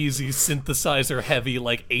overly cheesy synthesizer heavy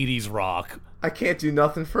 80s rock, I can't do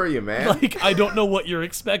nothing for you, man. I don't know what you're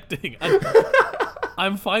expecting.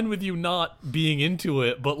 I'm fine with you not being into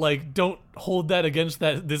it, but don't hold that against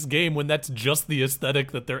this game when that's just the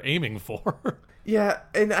aesthetic that they're aiming for. Yeah,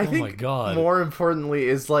 and I think my God. More importantly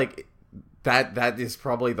is that is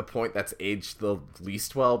probably the point that's aged the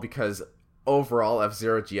least well, because overall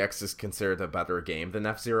F-Zero GX is considered a better game than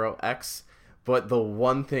F-Zero X. But the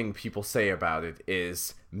one thing people say about it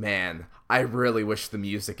is, man, I really wish the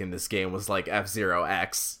music in this game was like F-Zero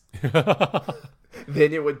X.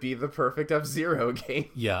 Then it would be the perfect F-Zero game.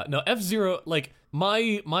 Yeah, no, F-Zero,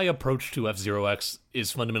 my approach to F-Zero X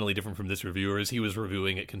is fundamentally different from this reviewer's. He was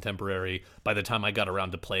reviewing it contemporary by the time I got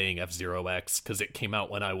around to playing F-Zero X, because it came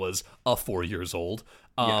out when I was 4 years old.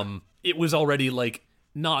 It was already,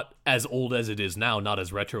 not as old as it is now, not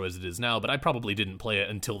as retro as it is now, but I probably didn't play it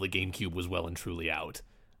until the GameCube was well and truly out.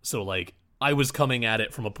 So, I was coming at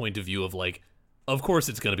it from a point of view of, of course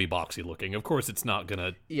it's going to be boxy looking. Of course it's not going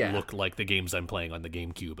to look like the games I'm playing on the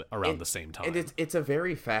GameCube around the same time. And it's a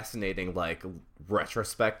very fascinating,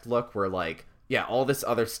 retrospect look where, all this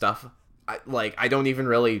other stuff, I don't even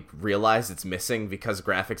really realize it's missing because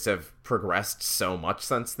graphics have progressed so much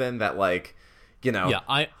since then that, Yeah,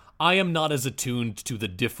 I am not as attuned to the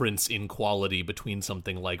difference in quality between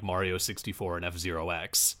something like Mario 64 and F-Zero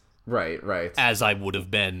X. Right. As I would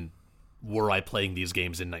have been were I playing these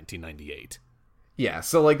games in 1998. Yeah,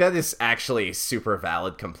 so, that is actually a super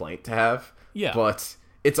valid complaint to have. Yeah. But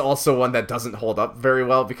it's also one that doesn't hold up very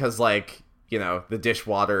well because, the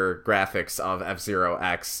dishwater graphics of F-Zero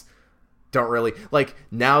X don't really...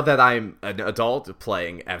 now that I'm an adult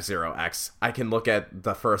playing F-Zero X, I can look at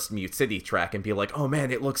the first Mute City track and be like, oh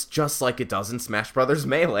man, it looks just like it does in Smash Brothers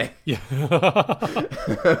Melee. Yeah.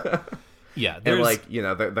 Yeah, and like, you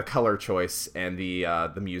know, the color choice and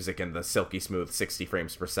the music and the silky smooth 60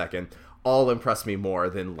 frames per second all impress me more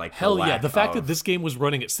than like hell yeah. The fact that this game was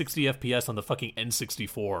running at 60 FPS on the fucking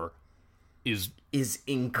N64 is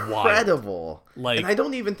incredible. Wild. Like, and I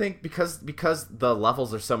don't even think because the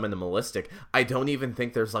levels are so minimalistic, I don't even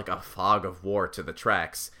think there's like a fog of war to the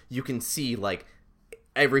tracks. You can see like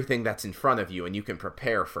everything that's in front of you and you can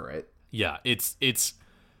prepare for it. Yeah, it's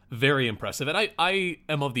very impressive. And I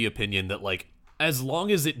am of the opinion that like as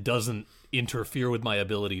long as it doesn't interfere with my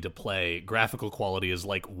ability to play, graphical quality is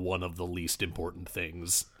like one of the least important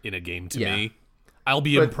things in a game to me. I'll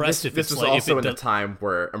be impressed if this it's was like also in a time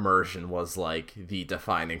where immersion was like the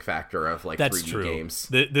defining factor of like that's 3D true. games.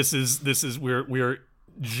 This is we're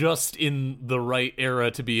just in the right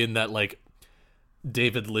era to be in that like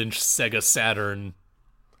David Lynch Sega Saturn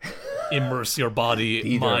immerse your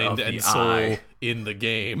body, mind, and soul in the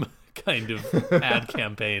game kind of ad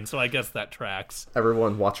campaign. So I guess that tracks.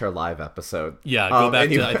 Everyone watch our live episode. Yeah, go back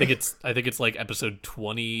to I think it's like episode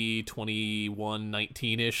 20, 21,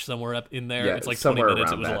 19-ish, somewhere up in there. Yeah, it's like 20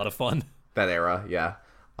 minutes. It was that, a lot of fun. That era, yeah.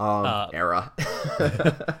 Era.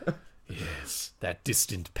 Yes, that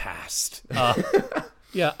distant past.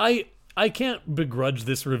 Yeah, I can't begrudge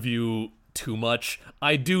this review too much.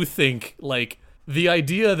 I do think like the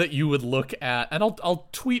idea that you would look at, and I'll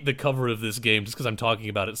tweet the cover of this game just because I'm talking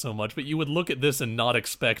about it so much, but you would look at this and not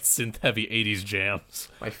expect synth-heavy 80s jams.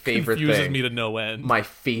 My favorite confuses thing. me to no end. My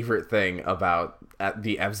favorite thing about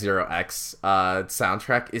the F-Zero X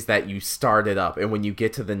soundtrack is that you start it up, and when you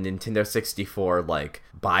get to the Nintendo 64, like,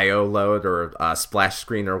 bio load or splash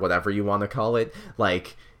screen or whatever you want to call it,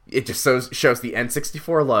 like, it just shows the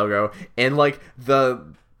N64 logo, and, like, the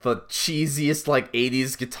cheesiest like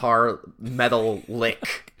 80s guitar metal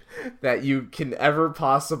lick that you can ever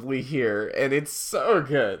possibly hear, and it's so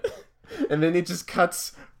good. And then it just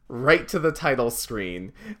cuts right to the title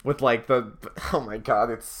screen with like oh my god,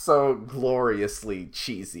 it's so gloriously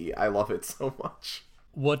cheesy. I love it so much.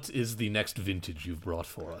 What is the next vintage you've brought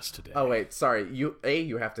for us today? Oh wait, sorry. You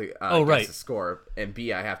have to guess the score, and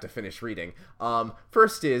B, I have to finish reading.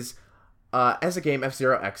 First is as a game,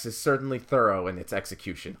 F-Zero X is certainly thorough in its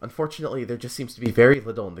execution. Unfortunately, there just seems to be very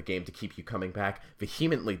little in the game to keep you coming back.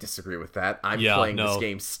 Vehemently disagree with that. I'm playing this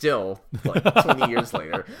game still, like, 20 years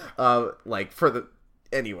later.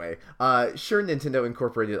 Anyway, sure, Nintendo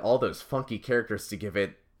incorporated all those funky characters to give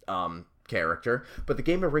it, character, but the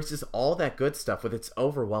game erases all that good stuff with its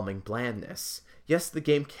overwhelming blandness. Yes, the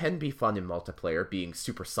game can be fun in multiplayer, being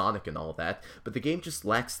supersonic and all that, but the game just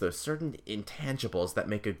lacks those certain intangibles that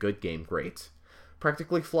make a good game great.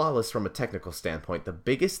 Practically flawless from a technical standpoint, the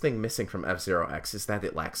biggest thing missing from F-Zero X is that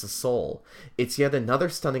it lacks a soul. It's yet another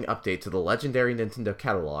stunning update to the legendary Nintendo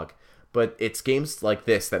catalog, but it's games like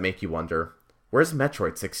this that make you wonder, where's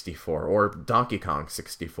Metroid 64 or Donkey Kong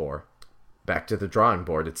 64? Back to the drawing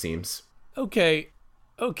board, it seems. Okay.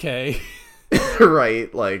 Right,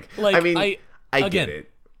 I mean... I get it.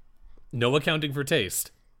 No accounting for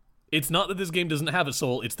taste. It's not that this game doesn't have a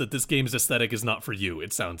soul, it's that this game's aesthetic is not for you,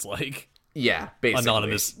 it sounds like. Yeah, basically.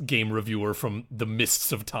 Anonymous game reviewer from the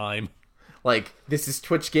mists of time. Like, this is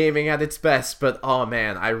Twitch gaming at its best, but oh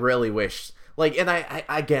man, I really wish... Like, and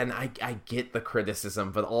I get the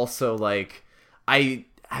criticism, but also, like, I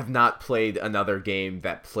have not played another game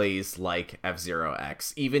that plays like F-Zero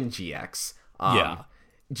X, even GX. Yeah.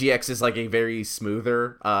 GX is like a very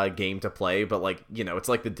smoother game to play, but like, you know, it's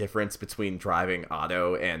like the difference between driving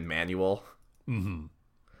auto and manual. Mm-hmm.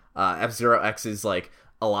 F-Zero X is like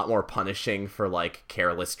a lot more punishing for like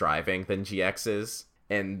careless driving than GX is,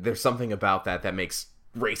 and there's something about that makes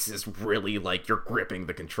races really like you're gripping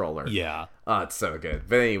the controller. Yeah. It's so good.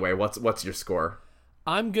 But anyway, what's your score?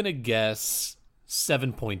 I'm gonna guess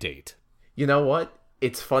 7.8. You know what?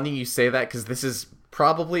 It's funny you say that because this is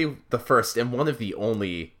probably the first and one of the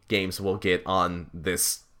only games we'll get on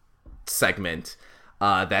this segment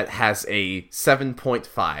that has a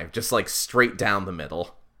 7.5, just like straight down the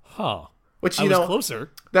middle. Huh. Which, I was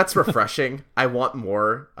closer. That's refreshing. I want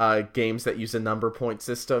more games that use a number point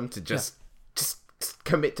system to just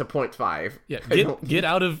commit to 0.5. Yeah, get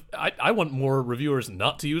out of... I want more reviewers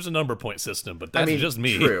not to use a number point system, but that's just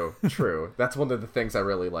me. True. That's one of the things I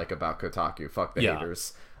really like about Kotaku. Fuck the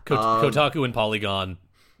haters. Kotaku and Polygon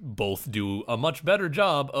both do a much better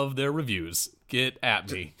job of their reviews. Get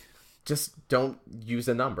at me. Just don't use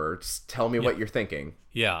a number. Just tell me what you're thinking.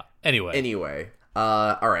 Yeah. Anyway.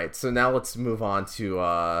 Alright, so now let's move on to...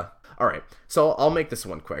 Alright, so I'll make this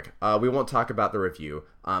one quick. We won't talk about the review.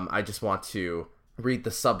 I just want to read the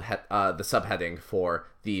subheading for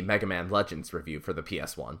the Mega Man Legends review for the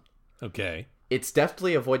PS1. Okay. it's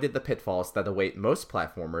deftly avoided the pitfalls that await most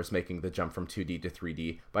platformers making the jump from 2D to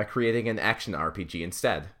 3D by creating an action RPG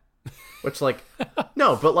instead. Which, like,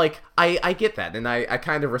 no, but, like, I get that, and I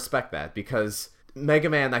kind of respect that, because Mega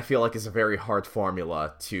Man, I feel like, is a very hard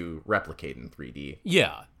formula to replicate in 3D.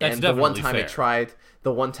 Yeah, that's and definitely the one time fair.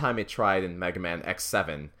 the one time it tried in Mega Man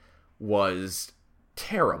X7 was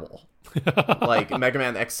terrible. Like, Mega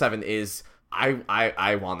Man X7 is,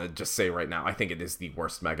 I want to just say right now, I think it is the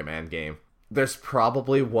worst Mega Man game. There's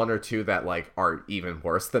probably one or two that, like, are even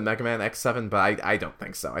worse than Mega Man X7, but I don't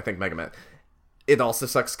think so. I think Mega Man... It also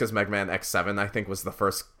sucks because Mega Man X7, I think, was the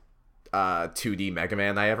first 2D Mega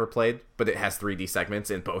Man I ever played, but it has 3D segments,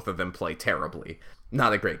 and both of them play terribly.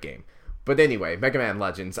 Not a great game. But anyway, Mega Man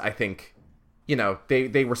Legends, I think, you know,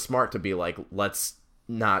 they were smart to be like, let's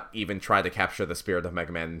not even try to capture the spirit of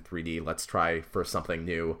Mega Man in 3D. Let's try for something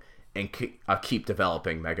new and keep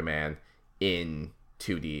developing Mega Man in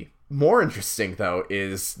 2D. More interesting, though,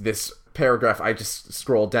 is this paragraph I just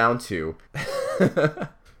scrolled down to.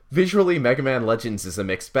 Visually, Mega Man Legends is a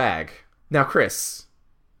mixed bag. Now, Chris,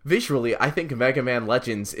 visually, I think Mega Man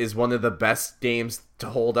Legends is one of the best games to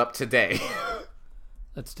hold up today.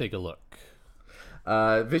 Let's take a look.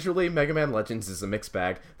 Visually, Mega Man Legends is a mixed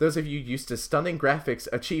bag. Those of you used to stunning graphics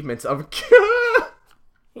achievements of...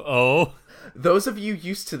 Oh? Those of you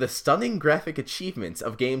used to the stunning graphic achievements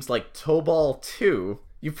of games like Tobal 2...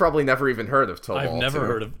 You've probably never even heard of Tobal 2. I've never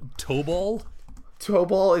heard of Tobal?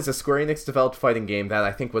 Tobal is a Square Enix-developed fighting game that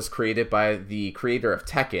I think was created by the creator of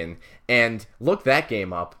Tekken, and look that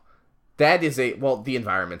game up. That is a... Well, the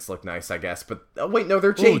environments look nice, I guess, but... Oh, wait, no,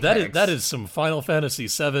 they're JPEGs. Oh, that is some Final Fantasy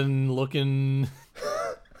VII looking...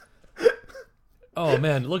 Oh,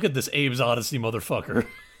 man, look at this Abe's Odyssey motherfucker.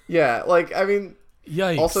 Yeah, like, I mean...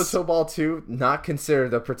 Yikes. Also, Tobal 2, not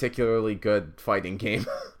considered a particularly good fighting game.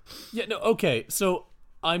 Yeah, no, okay, so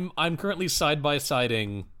I'm currently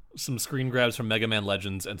side-by-siding some screen grabs from Mega Man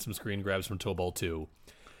Legends and some screen grabs from Tobal 2.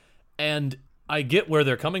 And I get where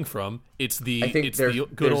they're coming from. It's that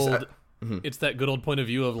good old point of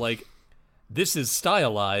view of, like, this is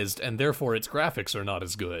stylized and therefore its graphics are not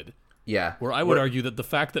as good. Yeah. Where I would argue that the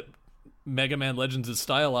fact that Mega Man Legends is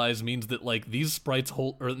stylized means that, like, these sprites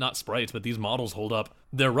hold, or not sprites, but these models hold up.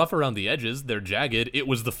 They're rough around the edges, they're jagged. It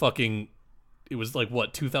was like,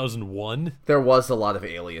 what, 2001? There was a lot of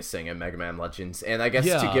aliasing in Mega Man Legends, and I guess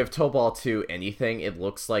to give Tobal 2 anything, it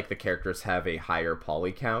looks like the characters have a higher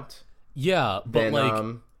poly count. Yeah, but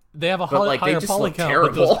they have a higher poly count,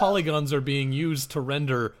 but those polygons are being used to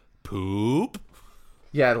render poop.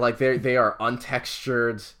 Yeah, like they are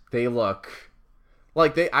untextured. They look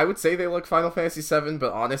like I would say they look Final Fantasy VII,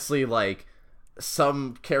 but honestly, like,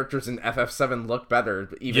 some characters in FF7 look better,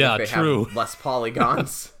 even if they have less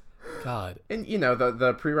polygons. God. And, you know,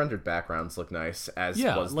 the pre-rendered backgrounds look nice, as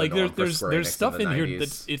was the norm for Square Enix there's stuff in here 90s.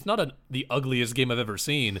 that's, it's not the ugliest game I've ever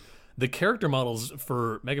seen. The character models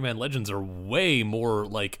for Mega Man Legends are way more,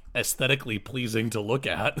 like, aesthetically pleasing to look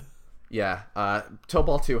at. Yeah,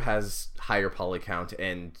 Tobal 2 has higher poly count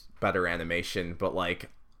and better animation, but, like,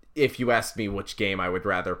 if you asked me which game I would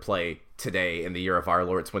rather play today in the year of our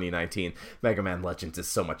Lord 2019, Mega Man Legends is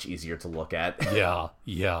so much easier to look at.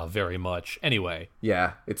 Yeah, very much. Anyway.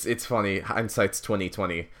 Yeah, it's funny. Hindsight's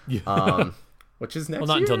 2020. Which is next year? Well,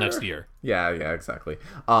 not until next year. Yeah, exactly.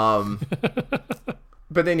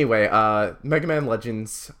 But anyway, Mega Man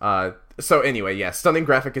Legends, so anyway, yeah, stunning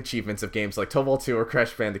graphic achievements of games like Tobal 2 or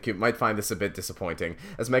Crash Bandicoot might find this a bit disappointing,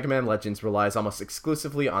 as Mega Man Legends relies almost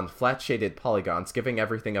exclusively on flat-shaded polygons, giving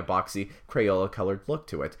everything a boxy, Crayola-colored look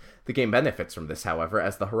to it. The game benefits from this, however,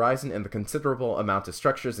 as the horizon and the considerable amount of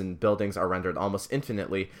structures and buildings are rendered almost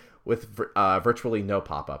infinitely, with virtually no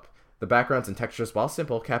pop-up. The backgrounds and textures, while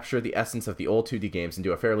simple, capture the essence of the old 2D games and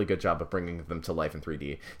do a fairly good job of bringing them to life in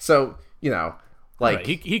 3D. So, you know... Like,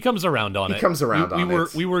 right. He comes around on it. He comes around on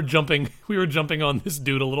it. We were jumping on this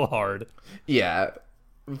dude a little hard. Yeah,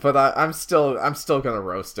 but I'm still gonna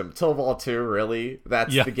roast him. Tobal 2, really?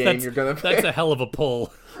 That's the game you're gonna pick? That's a hell of a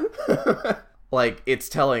pull. Like, it's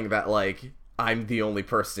telling that, like, I'm the only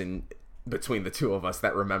person between the two of us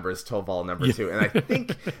that remembers Tobal number 2, and I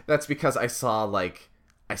think that's because I saw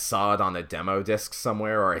it on a demo disc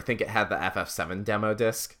somewhere, or I think it had the FF7 demo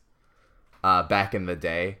disc back in the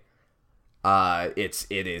day. It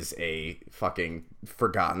is a fucking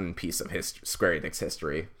forgotten piece of Square Enix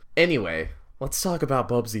history. Anyway, let's talk about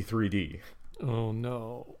Bubsy 3D. Oh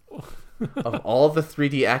no. Of all the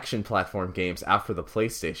 3D action platform games after the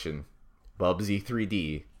PlayStation, Bubsy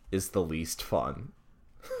 3D is the least fun.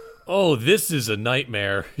 Oh, this is a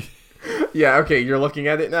nightmare. Yeah, okay, you're looking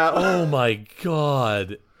at it now. Oh my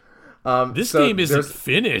god. This game isn't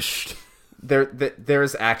finished.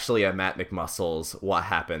 there's actually a Matt McMuscle's What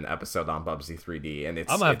Happened episode on Bubsy 3D, and I'm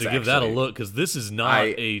gonna have to give that a look because this is not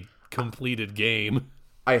a completed game.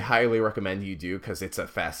 I highly recommend you do because it's a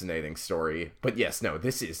fascinating story. But yes, no,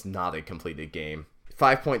 this is not a completed game.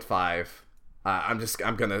 5.5.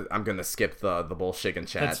 I'm gonna skip the bullshit in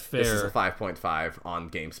chat. That's fair. This is a 5.5 on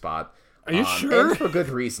GameSpot. Are you sure? And for good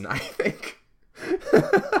reason, I think.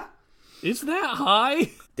 Is that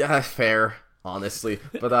high? Fair, honestly.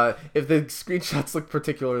 But if the screenshots look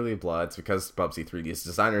particularly blood, it's because Bubsy 3D's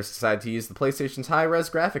designers decided to use the PlayStation's high-res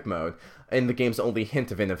graphic mode in the game's only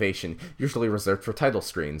hint of innovation, usually reserved for title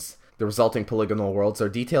screens. The resulting polygonal worlds are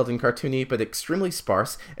detailed and cartoony, but extremely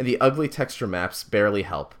sparse, and the ugly texture maps barely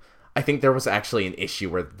help. I think there was actually an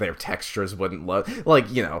issue where their textures wouldn't load. Like,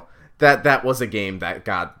 you know, that was a game that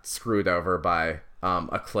got screwed over by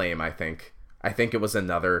Acclaim, I think. I think it was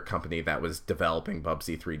another company that was developing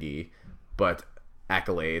Bubsy 3D, but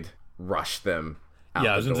Accolade rushed them out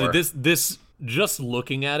I was the gonna door. say, this just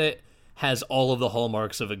looking at it has all of the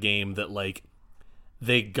hallmarks of a game that, like,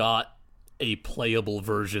 they got a playable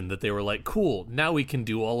version that they were like, cool, now we can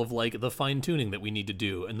do all of, like, the fine-tuning that we need to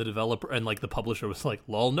do, and the developer and, like, the publisher was like,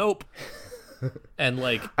 lol, nope. And,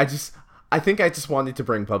 like, I think I just wanted to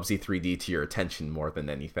bring Bubsy 3D to your attention more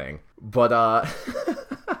than anything. But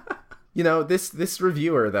you know, this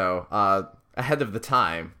reviewer though, ahead of the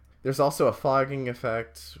time, there's also a fogging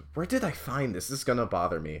effect. Where did I find this? This is gonna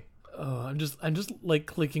bother me. oh, I'm just like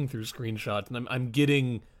clicking through screenshots, and I'm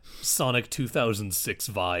getting Sonic 2006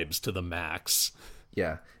 vibes to the max.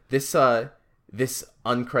 Yeah, this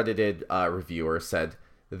uncredited reviewer said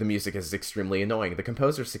that the music is extremely annoying. The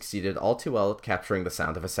composer succeeded all too well at capturing the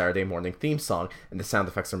sound of a Saturday morning theme song, and the sound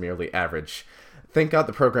effects are merely average. Thank God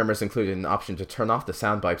the programmers included an option to turn off the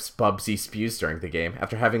sound bites Bubsy spews during the game.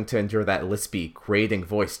 After having to endure that lispy, grating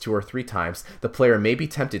voice 2 or 3 times, the player may be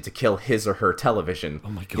tempted to kill his or her television. Oh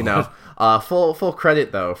my god. You know, full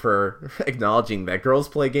credit, though, for acknowledging that girls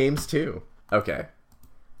play games, too. Okay.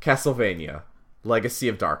 Castlevania. Legacy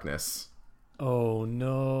of Darkness. Oh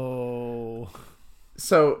no.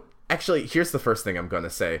 So, actually, here's the first thing I'm going to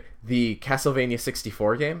say. The Castlevania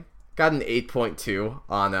 64 game got an 8.2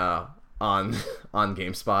 on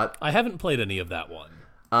GameSpot. I haven't played any of that one.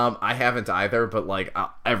 I haven't either, but like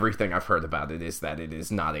everything I've heard about it is that it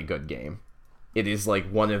is not a good game. It is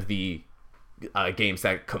like one of the games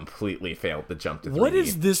that completely failed to jump to 3D. What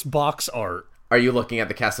is this box art? Are you looking at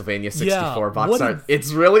the Castlevania 64 Yeah, box what art?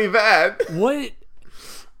 It's really bad. What?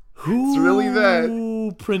 Who It's really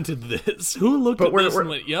bad. printed this? Who looked But at this and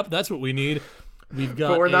went, "Yep, that's what we need." We've got.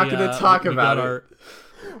 But we're not going to talk we've about got it.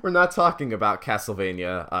 We're not talking about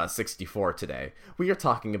Castlevania 64 today. We are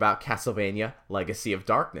talking about Castlevania Legacy of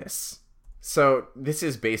Darkness. So this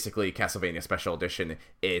is basically Castlevania Special Edition.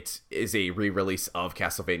 It is a re-release of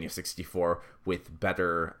Castlevania 64 with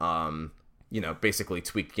better, basically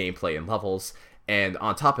tweaked gameplay and levels. And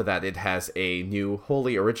on top of that, it has a new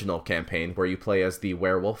wholly original campaign where you play as the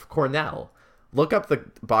werewolf Cornell. Look up the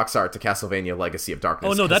box art to Castlevania Legacy of Darkness.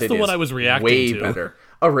 Oh no, that's the one I was reacting way to. Better.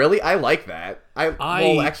 Oh really? I like that.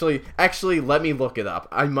 Well, actually, let me look it up.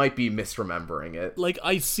 I might be misremembering it. Like,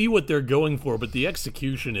 I see what they're going for, but the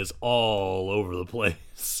execution is all over the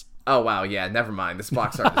place. Oh wow, yeah. Never mind. This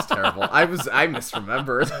box art is terrible. I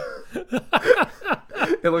misremembered.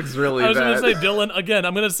 It looks really bad. I was going to say, Dylan, again,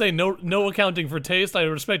 I'm going to say no accounting for taste. I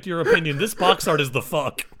respect your opinion. This box art is the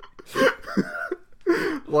fuck.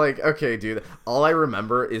 Like, okay, dude, all I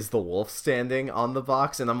remember is the wolf standing on the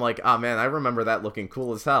box, and I'm like, oh man, I remember that looking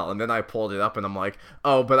cool as hell. And then I pulled it up, and I'm like,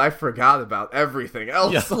 oh, but I forgot about everything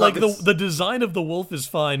else. Yeah, like the design of the wolf is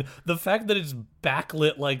fine. The fact that it's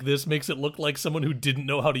backlit like this makes it look like someone who didn't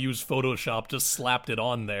know how to use Photoshop just slapped it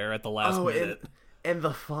on there at the last minute. And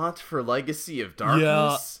the font for Legacy of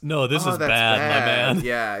Darkness. Yeah, no, this is that's bad, my man.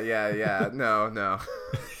 Yeah. No.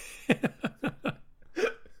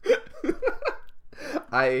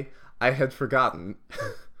 I had forgotten.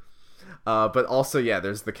 But also, yeah,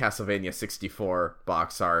 there's the Castlevania 64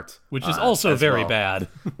 box art. Which is also very well, bad.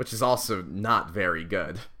 Which is also not very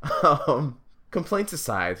good. Complaints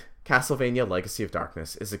aside, Castlevania Legacy of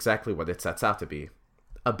Darkness is exactly what it sets out to be.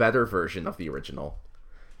 A better version of the original.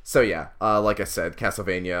 So yeah, like I said,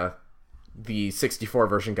 Castlevania, the 64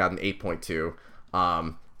 version got an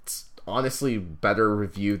 8.2. It's honestly better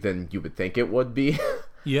review than you would think it would be.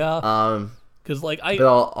 Yeah. Because, like,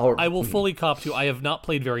 I will fully cop to, I have not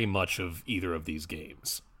played very much of either of these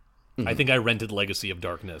games. Mm-hmm. I think I rented Legacy of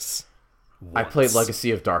Darkness once. I played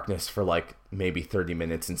Legacy of Darkness for, like, maybe 30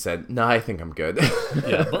 minutes and said, nah, I think I'm good.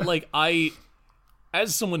 Yeah, but, like,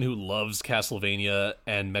 as someone who loves Castlevania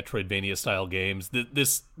and Metroidvania-style games,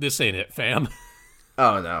 this ain't it, fam.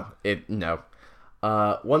 Oh, no.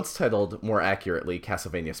 Once titled, more accurately,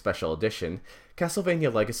 Castlevania Special Edition,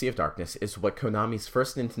 Castlevania Legacy of Darkness is what Konami's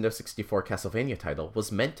first Nintendo 64 Castlevania title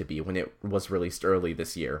was meant to be when it was released early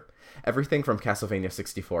this year. Everything from Castlevania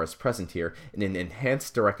 64 is present here in an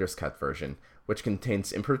enhanced Director's Cut version, which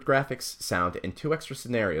contains improved graphics, sound, and 2 extra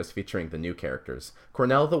scenarios featuring the new characters,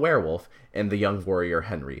 Cornell the Werewolf and the young warrior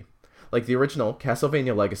Henry. Like the original,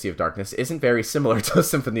 Castlevania Legacy of Darkness isn't very similar to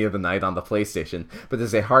Symphony of the Night on the PlayStation, but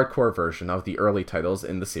is a hardcore version of the early titles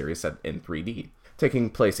in the series set in 3D. Taking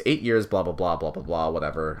place 8 years, blah blah blah blah blah blah,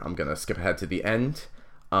 whatever. I'm gonna skip ahead to the end.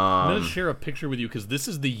 I'm gonna share a picture with you because this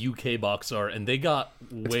is the UK box art, and they got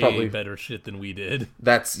way better shit than we did.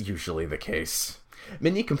 That's usually the case.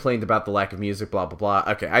 Minnie complained about the lack of music, blah blah blah.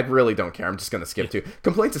 Okay, I really don't care. I'm just gonna skip to.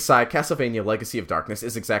 Complaints aside, Castlevania Legacy of Darkness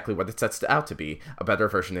is exactly what it sets out to be, a better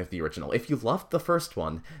version of the original. If you loved the first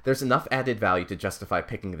one, there's enough added value to justify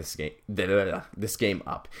picking this game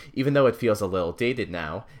up, even though it feels a little dated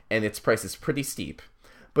now, and its price is pretty steep.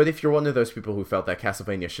 But if you're one of those people who felt that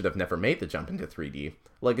Castlevania should have never made the jump into 3D,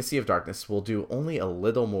 Legacy of Darkness will do only a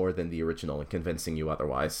little more than the original in convincing you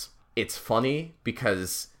otherwise. It's funny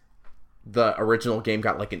because the original game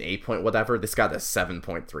got like an 8 point whatever. This got a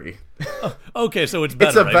 7.3. Okay, so it's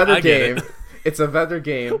better. It's a better I game. Get it. It's a better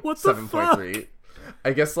game. What the 7.3. fuck?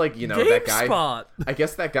 I guess that guy. GameSpot. I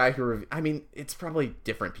guess that guy who. I mean, it's probably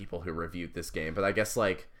different people who reviewed this game, but I guess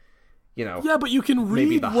Yeah, but you can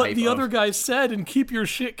read what the other of... guy said and keep your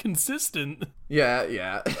shit consistent.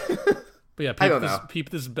 Yeah. But yeah,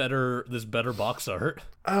 peep this better box art.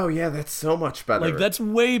 Oh yeah, that's so much better. Like that's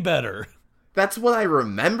way better. That's what I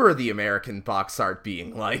remember the American box art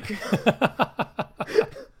being like.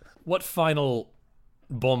 What final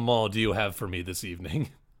bon mot do you have for me this evening?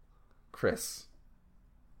 Chris,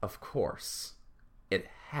 of course, it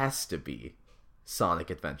has to be Sonic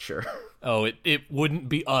Adventure. Oh, it wouldn't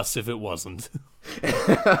be us if it wasn't.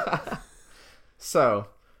 So,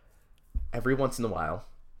 every once in a while,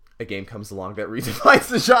 a game comes along that redefines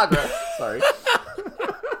the genre. Sorry.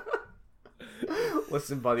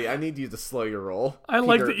 Listen, buddy, I need you to slow your roll. I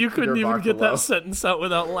like that you couldn't even get that sentence out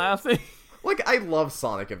without laughing. Like, I love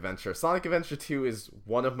Sonic Adventure. Sonic Adventure 2 is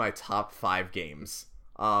one of my top 5 games.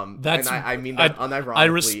 I mean that unironically. I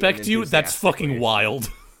respect you. That's fucking wild.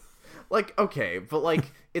 Like, okay, but like,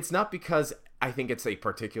 it's not because I think it's a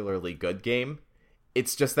particularly good game.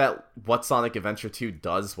 It's just that what Sonic Adventure 2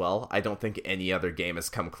 does well, I don't think any other game has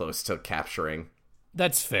come close to capturing.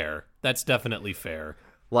 That's fair. That's definitely fair.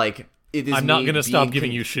 Like, it is. I'm not gonna stop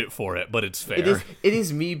giving you shit for it, but it's fair. It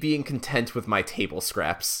is me being content with my table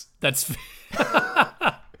scraps. That's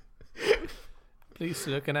Please,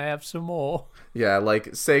 sir, can I have some more? Yeah,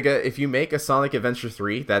 like, Sega, if you make a Sonic Adventure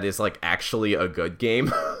 3 that is, like, actually a good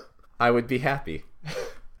game, I would be happy.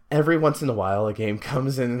 Every once in a while, a game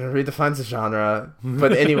comes in and redefines the genre.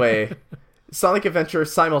 But anyway, Sonic Adventure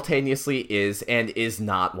simultaneously is and is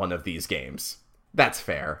not one of these games. That's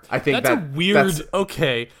fair. I think that's a weird...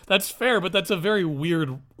 Okay, that's fair, but that's a very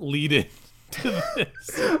weird lead-in to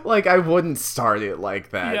this. Like, I wouldn't start it like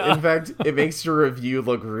that. Yeah. In fact, it makes your review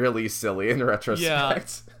look really silly in retrospect. Yeah.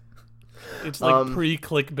 It's like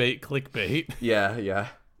pre-clickbait. Yeah.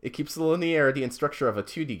 It keeps the linearity and structure of a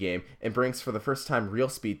 2D game and brings for the first time real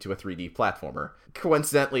speed to a 3D platformer.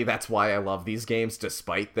 Coincidentally, that's why I love these games,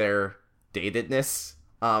 despite their datedness.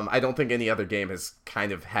 I don't think any other game has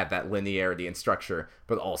kind of had that linearity and structure,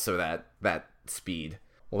 but also that speed.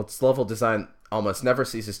 Well, its level design almost never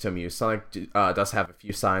ceases to amuse. Sonic does have a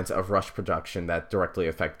few signs of rush production that directly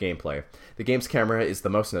affect gameplay. The game's camera is the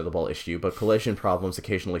most notable issue, but collision problems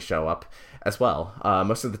occasionally show up as well.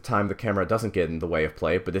 Most of the time, the camera doesn't get in the way of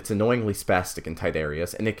play, but it's annoyingly spastic in tight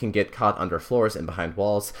areas, and it can get caught under floors and behind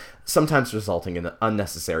walls, sometimes resulting in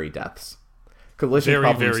unnecessary deaths. Collision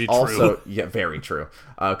problems very also... true. Yeah, very true.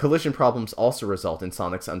 Collision problems also result in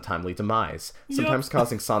Sonic's untimely demise, sometimes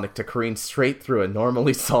causing Sonic to careen straight through a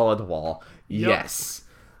normally solid wall. Yep. Yes.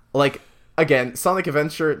 Like, again, Sonic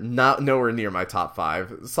Adventure, nowhere near my top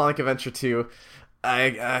 5. Sonic Adventure 2...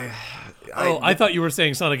 I thought you were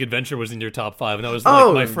saying Sonic Adventure was in your top 5, and I was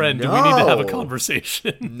like, my friend, do we need to have a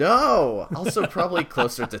conversation? No! Also probably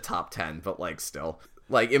closer to top 10, but like still.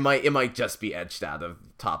 Like, it might just be edged out of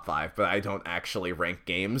top 5, but I don't actually rank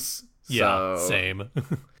games. Yeah, same.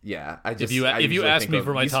 Yeah, if you ask me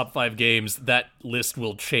for my top 5 games, that list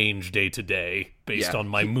will change day to day based on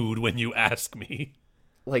my mood when you ask me.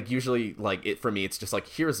 Like, usually, for me, it's just like,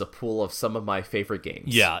 here's a pool of some of my favorite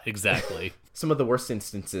games. Yeah, exactly. Some of the worst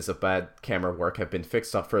instances of bad camera work have been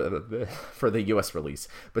fixed up for the US release,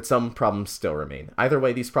 but some problems still remain. Either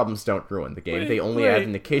way, these problems don't ruin the game. They only add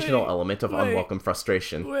an occasional element of unwelcome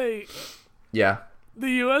frustration. Wait. Yeah. The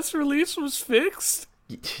U.S. release was fixed?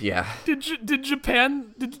 Yeah. Did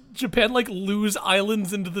Japan like lose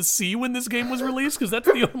islands into the sea when this game was released? Because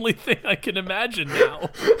that's the only thing I can imagine now.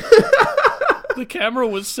 The camera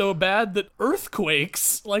was so bad that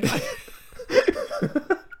earthquakes,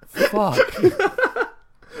 fuck.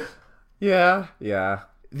 Yeah.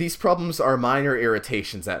 These problems are minor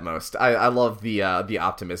irritations at most. I love the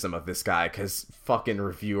optimism of this guy, because fucking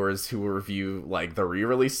reviewers who review like the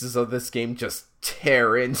re-releases of this game just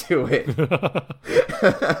tear into it.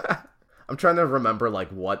 I'm trying to remember like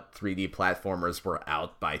what 3D platformers were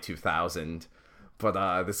out by 2000,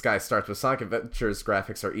 but this guy starts with Sonic Adventure's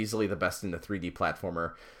graphics are easily the best in the 3D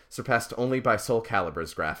platformer, surpassed only by Soul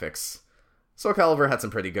Calibur's graphics. Soul Calibur had some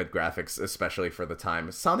pretty good graphics, especially for the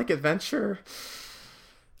time. Sonic Adventure...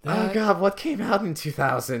 Oh god, what came out in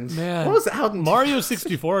 2000? Man, what was out in Mario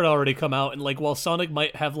 64 had already come out, and like while Sonic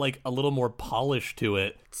might have like a little more polish to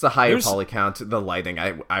it, it's a higher poly count. The lighting,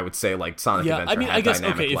 I would say, like Sonic Adventure. I mean, had I guess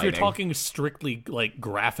dynamic okay, if lighting. you're talking strictly like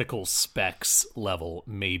graphical specs level,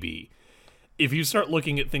 maybe. If you start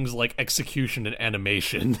looking at things like execution and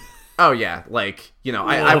animation, oh yeah, like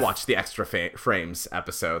I watched the extra frames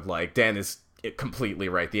episode. Like Dan is completely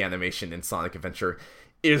right. The animation in Sonic Adventure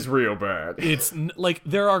is real bad. It's like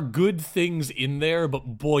there are good things in there,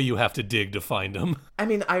 but boy, you have to dig to find them. I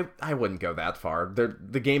mean, I wouldn't go that far.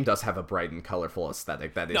 The game does have a bright and colorful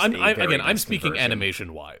aesthetic that is I'm speaking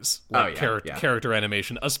animation wise. Like character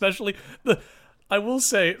animation, especially I will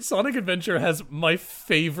say Sonic Adventure has my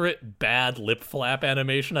favorite bad lip flap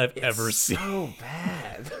animation I've ever seen. So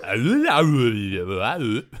bad. Is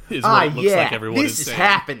what it looks like everyone this is saying.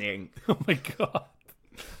 happening. Oh my god.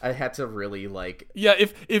 I had to really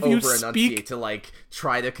if you speak to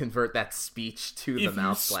try to convert that speech to the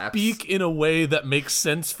mouth flaps. If you speak in a way that makes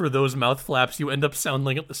sense for those mouth flaps, you end up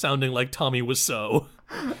sounding like Tommy Wiseau.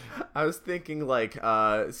 I was thinking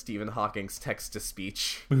Stephen Hawking's text to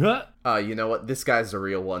speech. You know what? This guy's a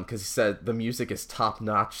real one, because he said the music is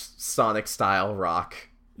top-notch Sonic style rock.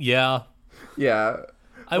 Yeah.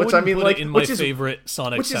 I Which, wouldn't I mean, put like, it in my which is- favorite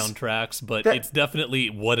Sonic which is- soundtracks, but that- it's definitely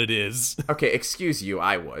what it is. Okay, excuse you,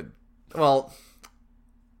 I would. Well...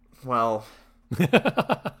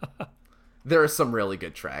 There are some really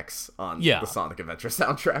good tracks on the Sonic Adventure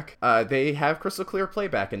soundtrack. They have crystal clear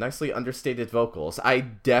playback and nicely understated vocals. I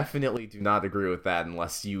definitely do not agree with that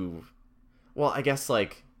unless you... Well, I guess,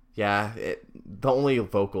 the only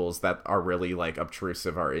vocals that are really,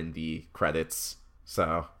 obtrusive are in the credits.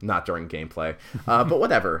 So, not during gameplay. But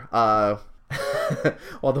whatever.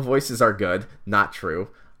 While the voices are good, not true.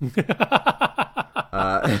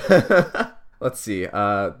 Let's see.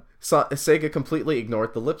 Sega completely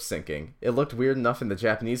ignored the lip syncing. It looked weird enough in the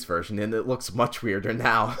Japanese version, and it looks much weirder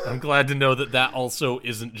now. I'm glad to know that also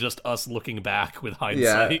isn't just us looking back with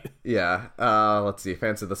hindsight. Yeah. Let's see.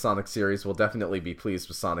 Fans of the Sonic series will definitely be pleased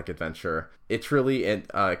with Sonic Adventure. It truly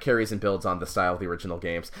carries and builds on the style of the original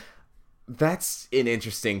games. That's an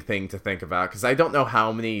interesting thing to think about, because I don't know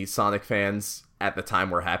how many Sonic fans at the time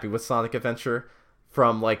were happy with Sonic Adventure.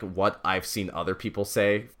 From, what I've seen other people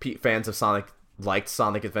say, fans of Sonic liked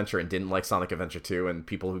Sonic Adventure and didn't like Sonic Adventure 2, and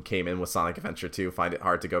people who came in with Sonic Adventure 2 find it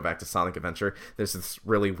hard to go back to Sonic Adventure. There's this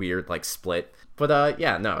really weird, split. But,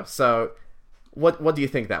 no. So, what do you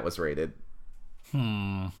think that was rated?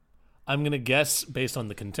 I'm going to guess based on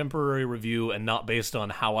the contemporary review and not based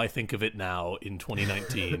on how I think of it now in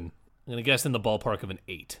 2019. I'm going to guess in the ballpark of an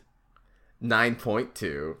 8.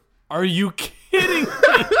 9.2. Are you kidding me?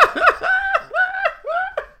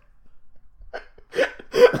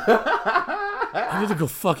 I need to go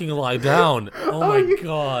fucking lie down. Oh my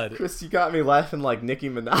god. Chris, you got me laughing like Nicki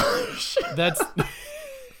Minaj.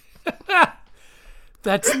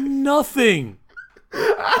 That's nothing.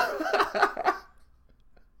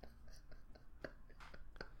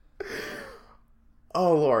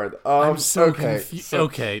 Oh Lord, I'm so confused.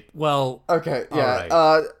 Okay, well, okay, yeah.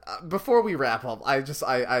 All right. Before we wrap up, I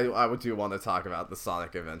do want to talk about the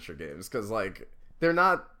Sonic Adventure games, because they're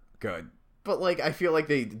not good, but I feel like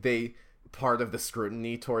they part of the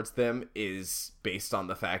scrutiny towards them is based on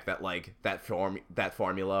the fact that that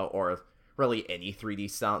formula, or really any 3D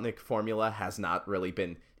Sonic formula, has not really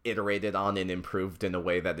been iterated on and improved in a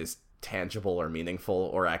way that is tangible or meaningful,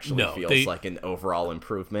 or actually feels like an overall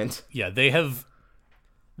improvement. Yeah, they have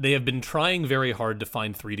been trying very hard to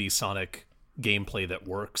find 3D Sonic gameplay that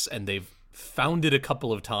works, and they've found it a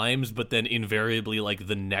couple of times, but then invariably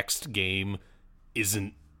the next game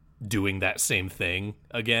isn't doing that same thing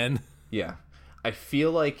again. Yeah. I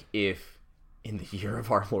feel like if in the year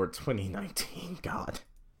of our Lord 2019, God.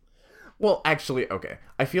 Well, actually, okay.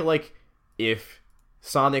 I feel like if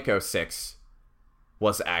Sonic 06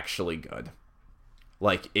 was actually good,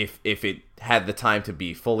 Like, if it had the time to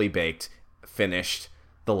be fully baked, finished,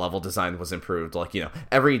 the level design was improved, like, you know,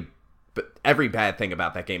 every bad thing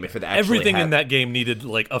about that game, if it actually everything in that game needed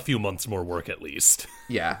like a few months more work at least.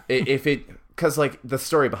 Yeah, if it, because like the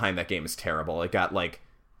story behind that game is terrible. It got like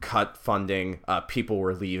cut funding, people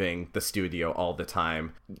were leaving the studio all the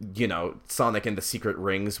time. You know, Sonic and the Secret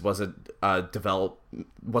Rings was a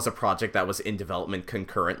project that was in development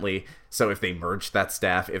concurrently. So if they merged that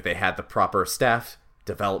staff, if they had the proper staff,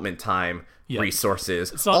 development time,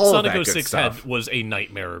 resources, all Sonic of that 06 good stuff. was a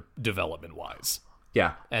nightmare development wise.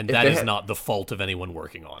 Yeah, and that is not the fault of anyone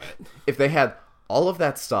working on it. If they had all of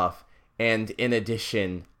that stuff, and in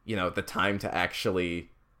addition, you know, the time to actually,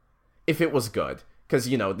 if it was good, because,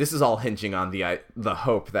 you know, this is all hinging on the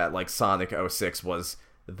hope that, like, Sonic 06 was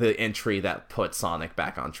the entry that put Sonic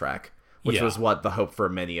back on track, which was what the hope for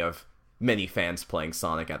many fans playing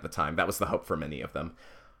Sonic at the time. That was the hope for many of them,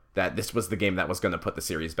 that this was the game that was going to put the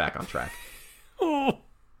series back on track. Oh.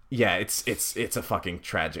 Yeah, it's a fucking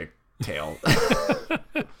tragic tale.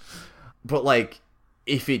 But, like,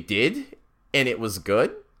 if it did, and it was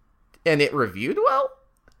good, and it reviewed well,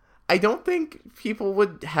 I don't think people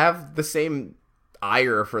would have the same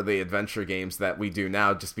ire for the adventure games that we do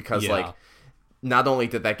now, just because, like, not only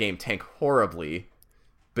did that game tank horribly,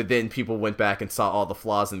 but then people went back and saw all the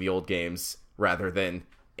flaws in the old games, rather than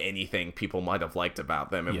anything people might have liked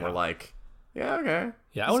about them, and were like, yeah, okay.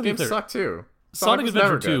 Yeah, this game sucked too. Sonic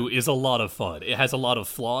Adventure 2 is a lot of fun. It has a lot of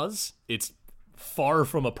flaws. It's far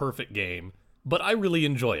from a perfect game, but I really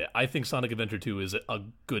enjoy it. I think Sonic Adventure 2 is a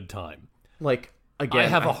good time. Like, again, I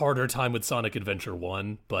have a harder time with Sonic Adventure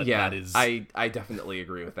 1, but that is... I definitely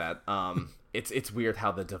agree with that. It's weird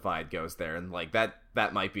how the divide goes there, and like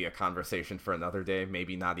that might be a conversation for another day,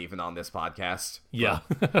 maybe not even on this podcast. Yeah.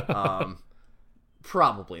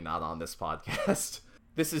 Probably not on this podcast.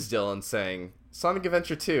 This is Dylan saying, Sonic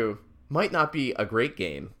Adventure 2 might not be a great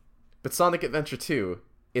game, but Sonic Adventure 2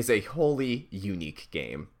 is a wholly unique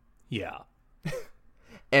game. Yeah.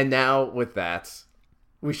 And now, with that,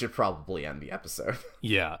 we should probably end the episode.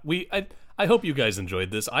 Yeah. I hope you guys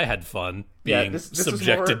enjoyed this. I had fun being this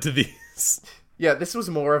subjected to these. Yeah, this was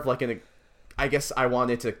more of like I guess I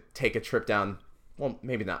wanted to take a trip down, well,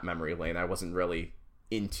 maybe not memory lane. I wasn't really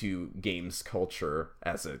into games culture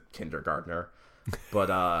as a kindergartner. But,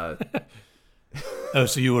 Oh,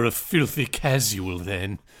 so you were a filthy casual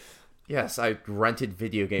then? Yes, I rented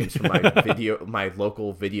video games from my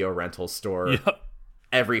local video rental store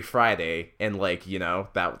every Friday, and like, you know,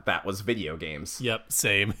 that was video games. Yep,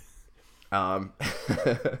 same. But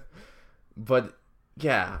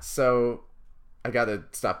yeah, so I gotta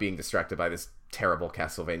stop being distracted by this terrible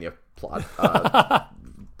Castlevania plot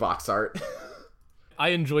box art. I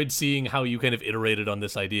enjoyed seeing how you kind of iterated on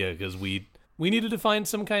this idea, because we needed to find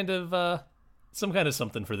some kind of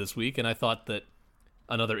something for this week, and I thought that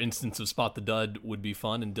another instance of Spot the Dud would be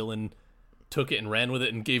fun, and Dylan took it and ran with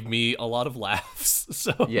it and gave me a lot of laughs.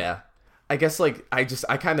 So yeah, I guess like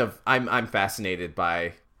I'm fascinated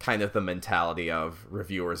by kind of the mentality of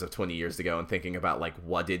reviewers of 20 years ago, and thinking about like,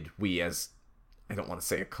 what did we as, I don't want to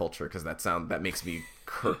say a culture because that makes me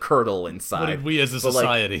curdle inside. What did we as a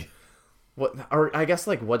society? I guess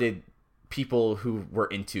like, what did people who were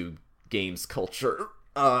into games culture,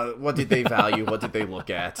 what did they value? What did they look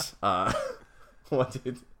at? What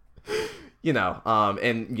did, you know,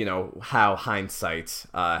 and you know how hindsight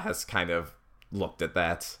has kind of looked at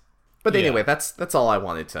that. But anyway, that's all I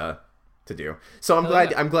wanted to do. So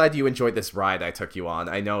I'm glad you enjoyed this ride I took you on.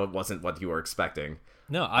 I know it wasn't what you were expecting.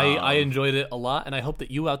 No, I enjoyed it a lot, and I hope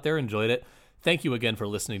that you out there enjoyed it. Thank you again for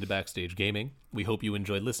listening to Backstage Gaming. We hope you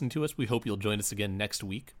enjoyed listening to us. We hope you'll join us again next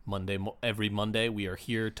week. Every Monday, we are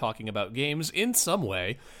here talking about games in some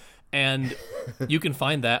way. And you can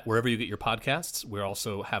find that wherever you get your podcasts. We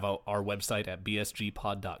also have our website at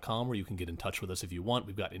bsgpod.com, where you can get in touch with us if you want.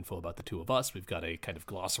 We've got info about the two of us. We've got a kind of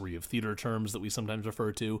glossary of theater terms that we sometimes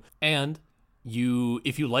refer to. And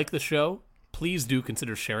if you like the show, please do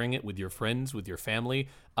consider sharing it with your friends, with your family.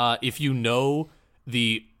 If you know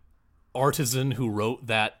the artisan who wrote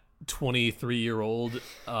that 23-year-old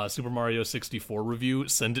Super Mario 64 review,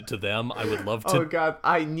 send it to them. I would love to. Oh god,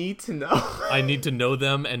 I need to know. I need to know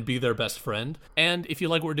them and be their best friend. And if you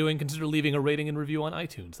like what we're doing, consider leaving a rating and review on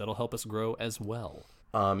iTunes. That'll help us grow as well.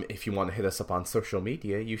 If you want to hit us up on social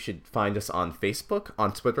media, you should find us on Facebook,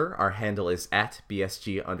 on Twitter. Our handle is at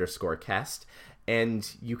BSG_cast.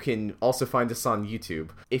 And you can also find us on YouTube.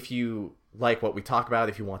 If you like what we talk about,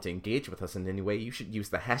 if you want to engage with us in any way, you should use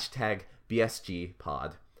the hashtag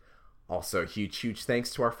BSGpod. Also, huge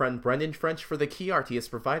thanks to our friend Brendan French for the key art he has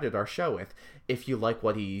provided our show with. If you like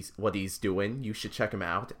what he's doing, you should check him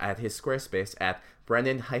out at his Squarespace at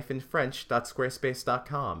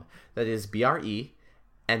brennan-french.squarespace.com. That is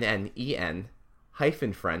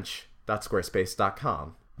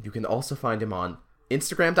BRENNEN-French.squarespace.com. You can also find him on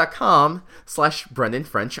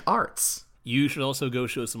Instagram.com/BrennanFrenchArts. You should also go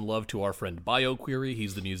show some love to our friend BioQuery.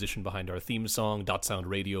 He's the musician behind our theme song, Dot Sound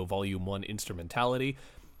Radio Volume 1 Instrumentality.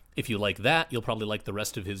 If you like that, you'll probably like the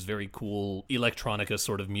rest of his very cool electronica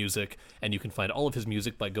sort of music, and you can find all of his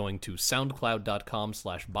music by going to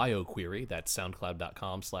soundcloud.com/BioQuery, that's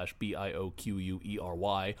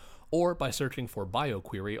soundcloud.com/BIOQUERY, or by searching for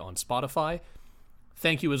BioQuery on Spotify.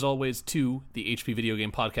 Thank you, as always, to the HP Video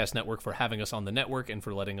Game Podcast Network for having us on the network and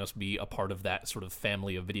for letting us be a part of that sort of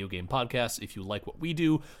family of video game podcasts. If you like what we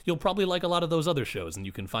do, you'll probably like a lot of those other shows, and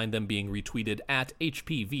you can find them being retweeted at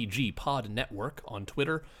HPVG Pod Network on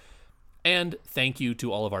Twitter. And thank you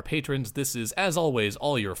to all of our patrons. This is, as always,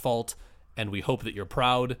 all your fault, and we hope that you're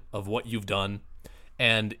proud of what you've done.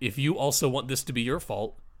 And if you also want this to be your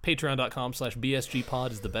fault,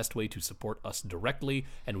 patreon.com/bsgpod is the best way to support us directly,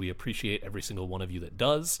 and we appreciate every single one of you that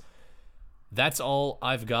does. That's all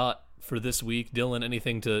I've got for this week. Dylan,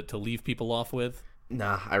 anything to leave people off with?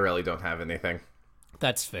 Nah, I really don't have anything.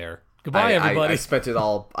 That's fair. Goodbye, everybody. I spent it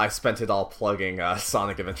all plugging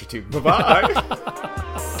Sonic Adventure 2. Bye-bye!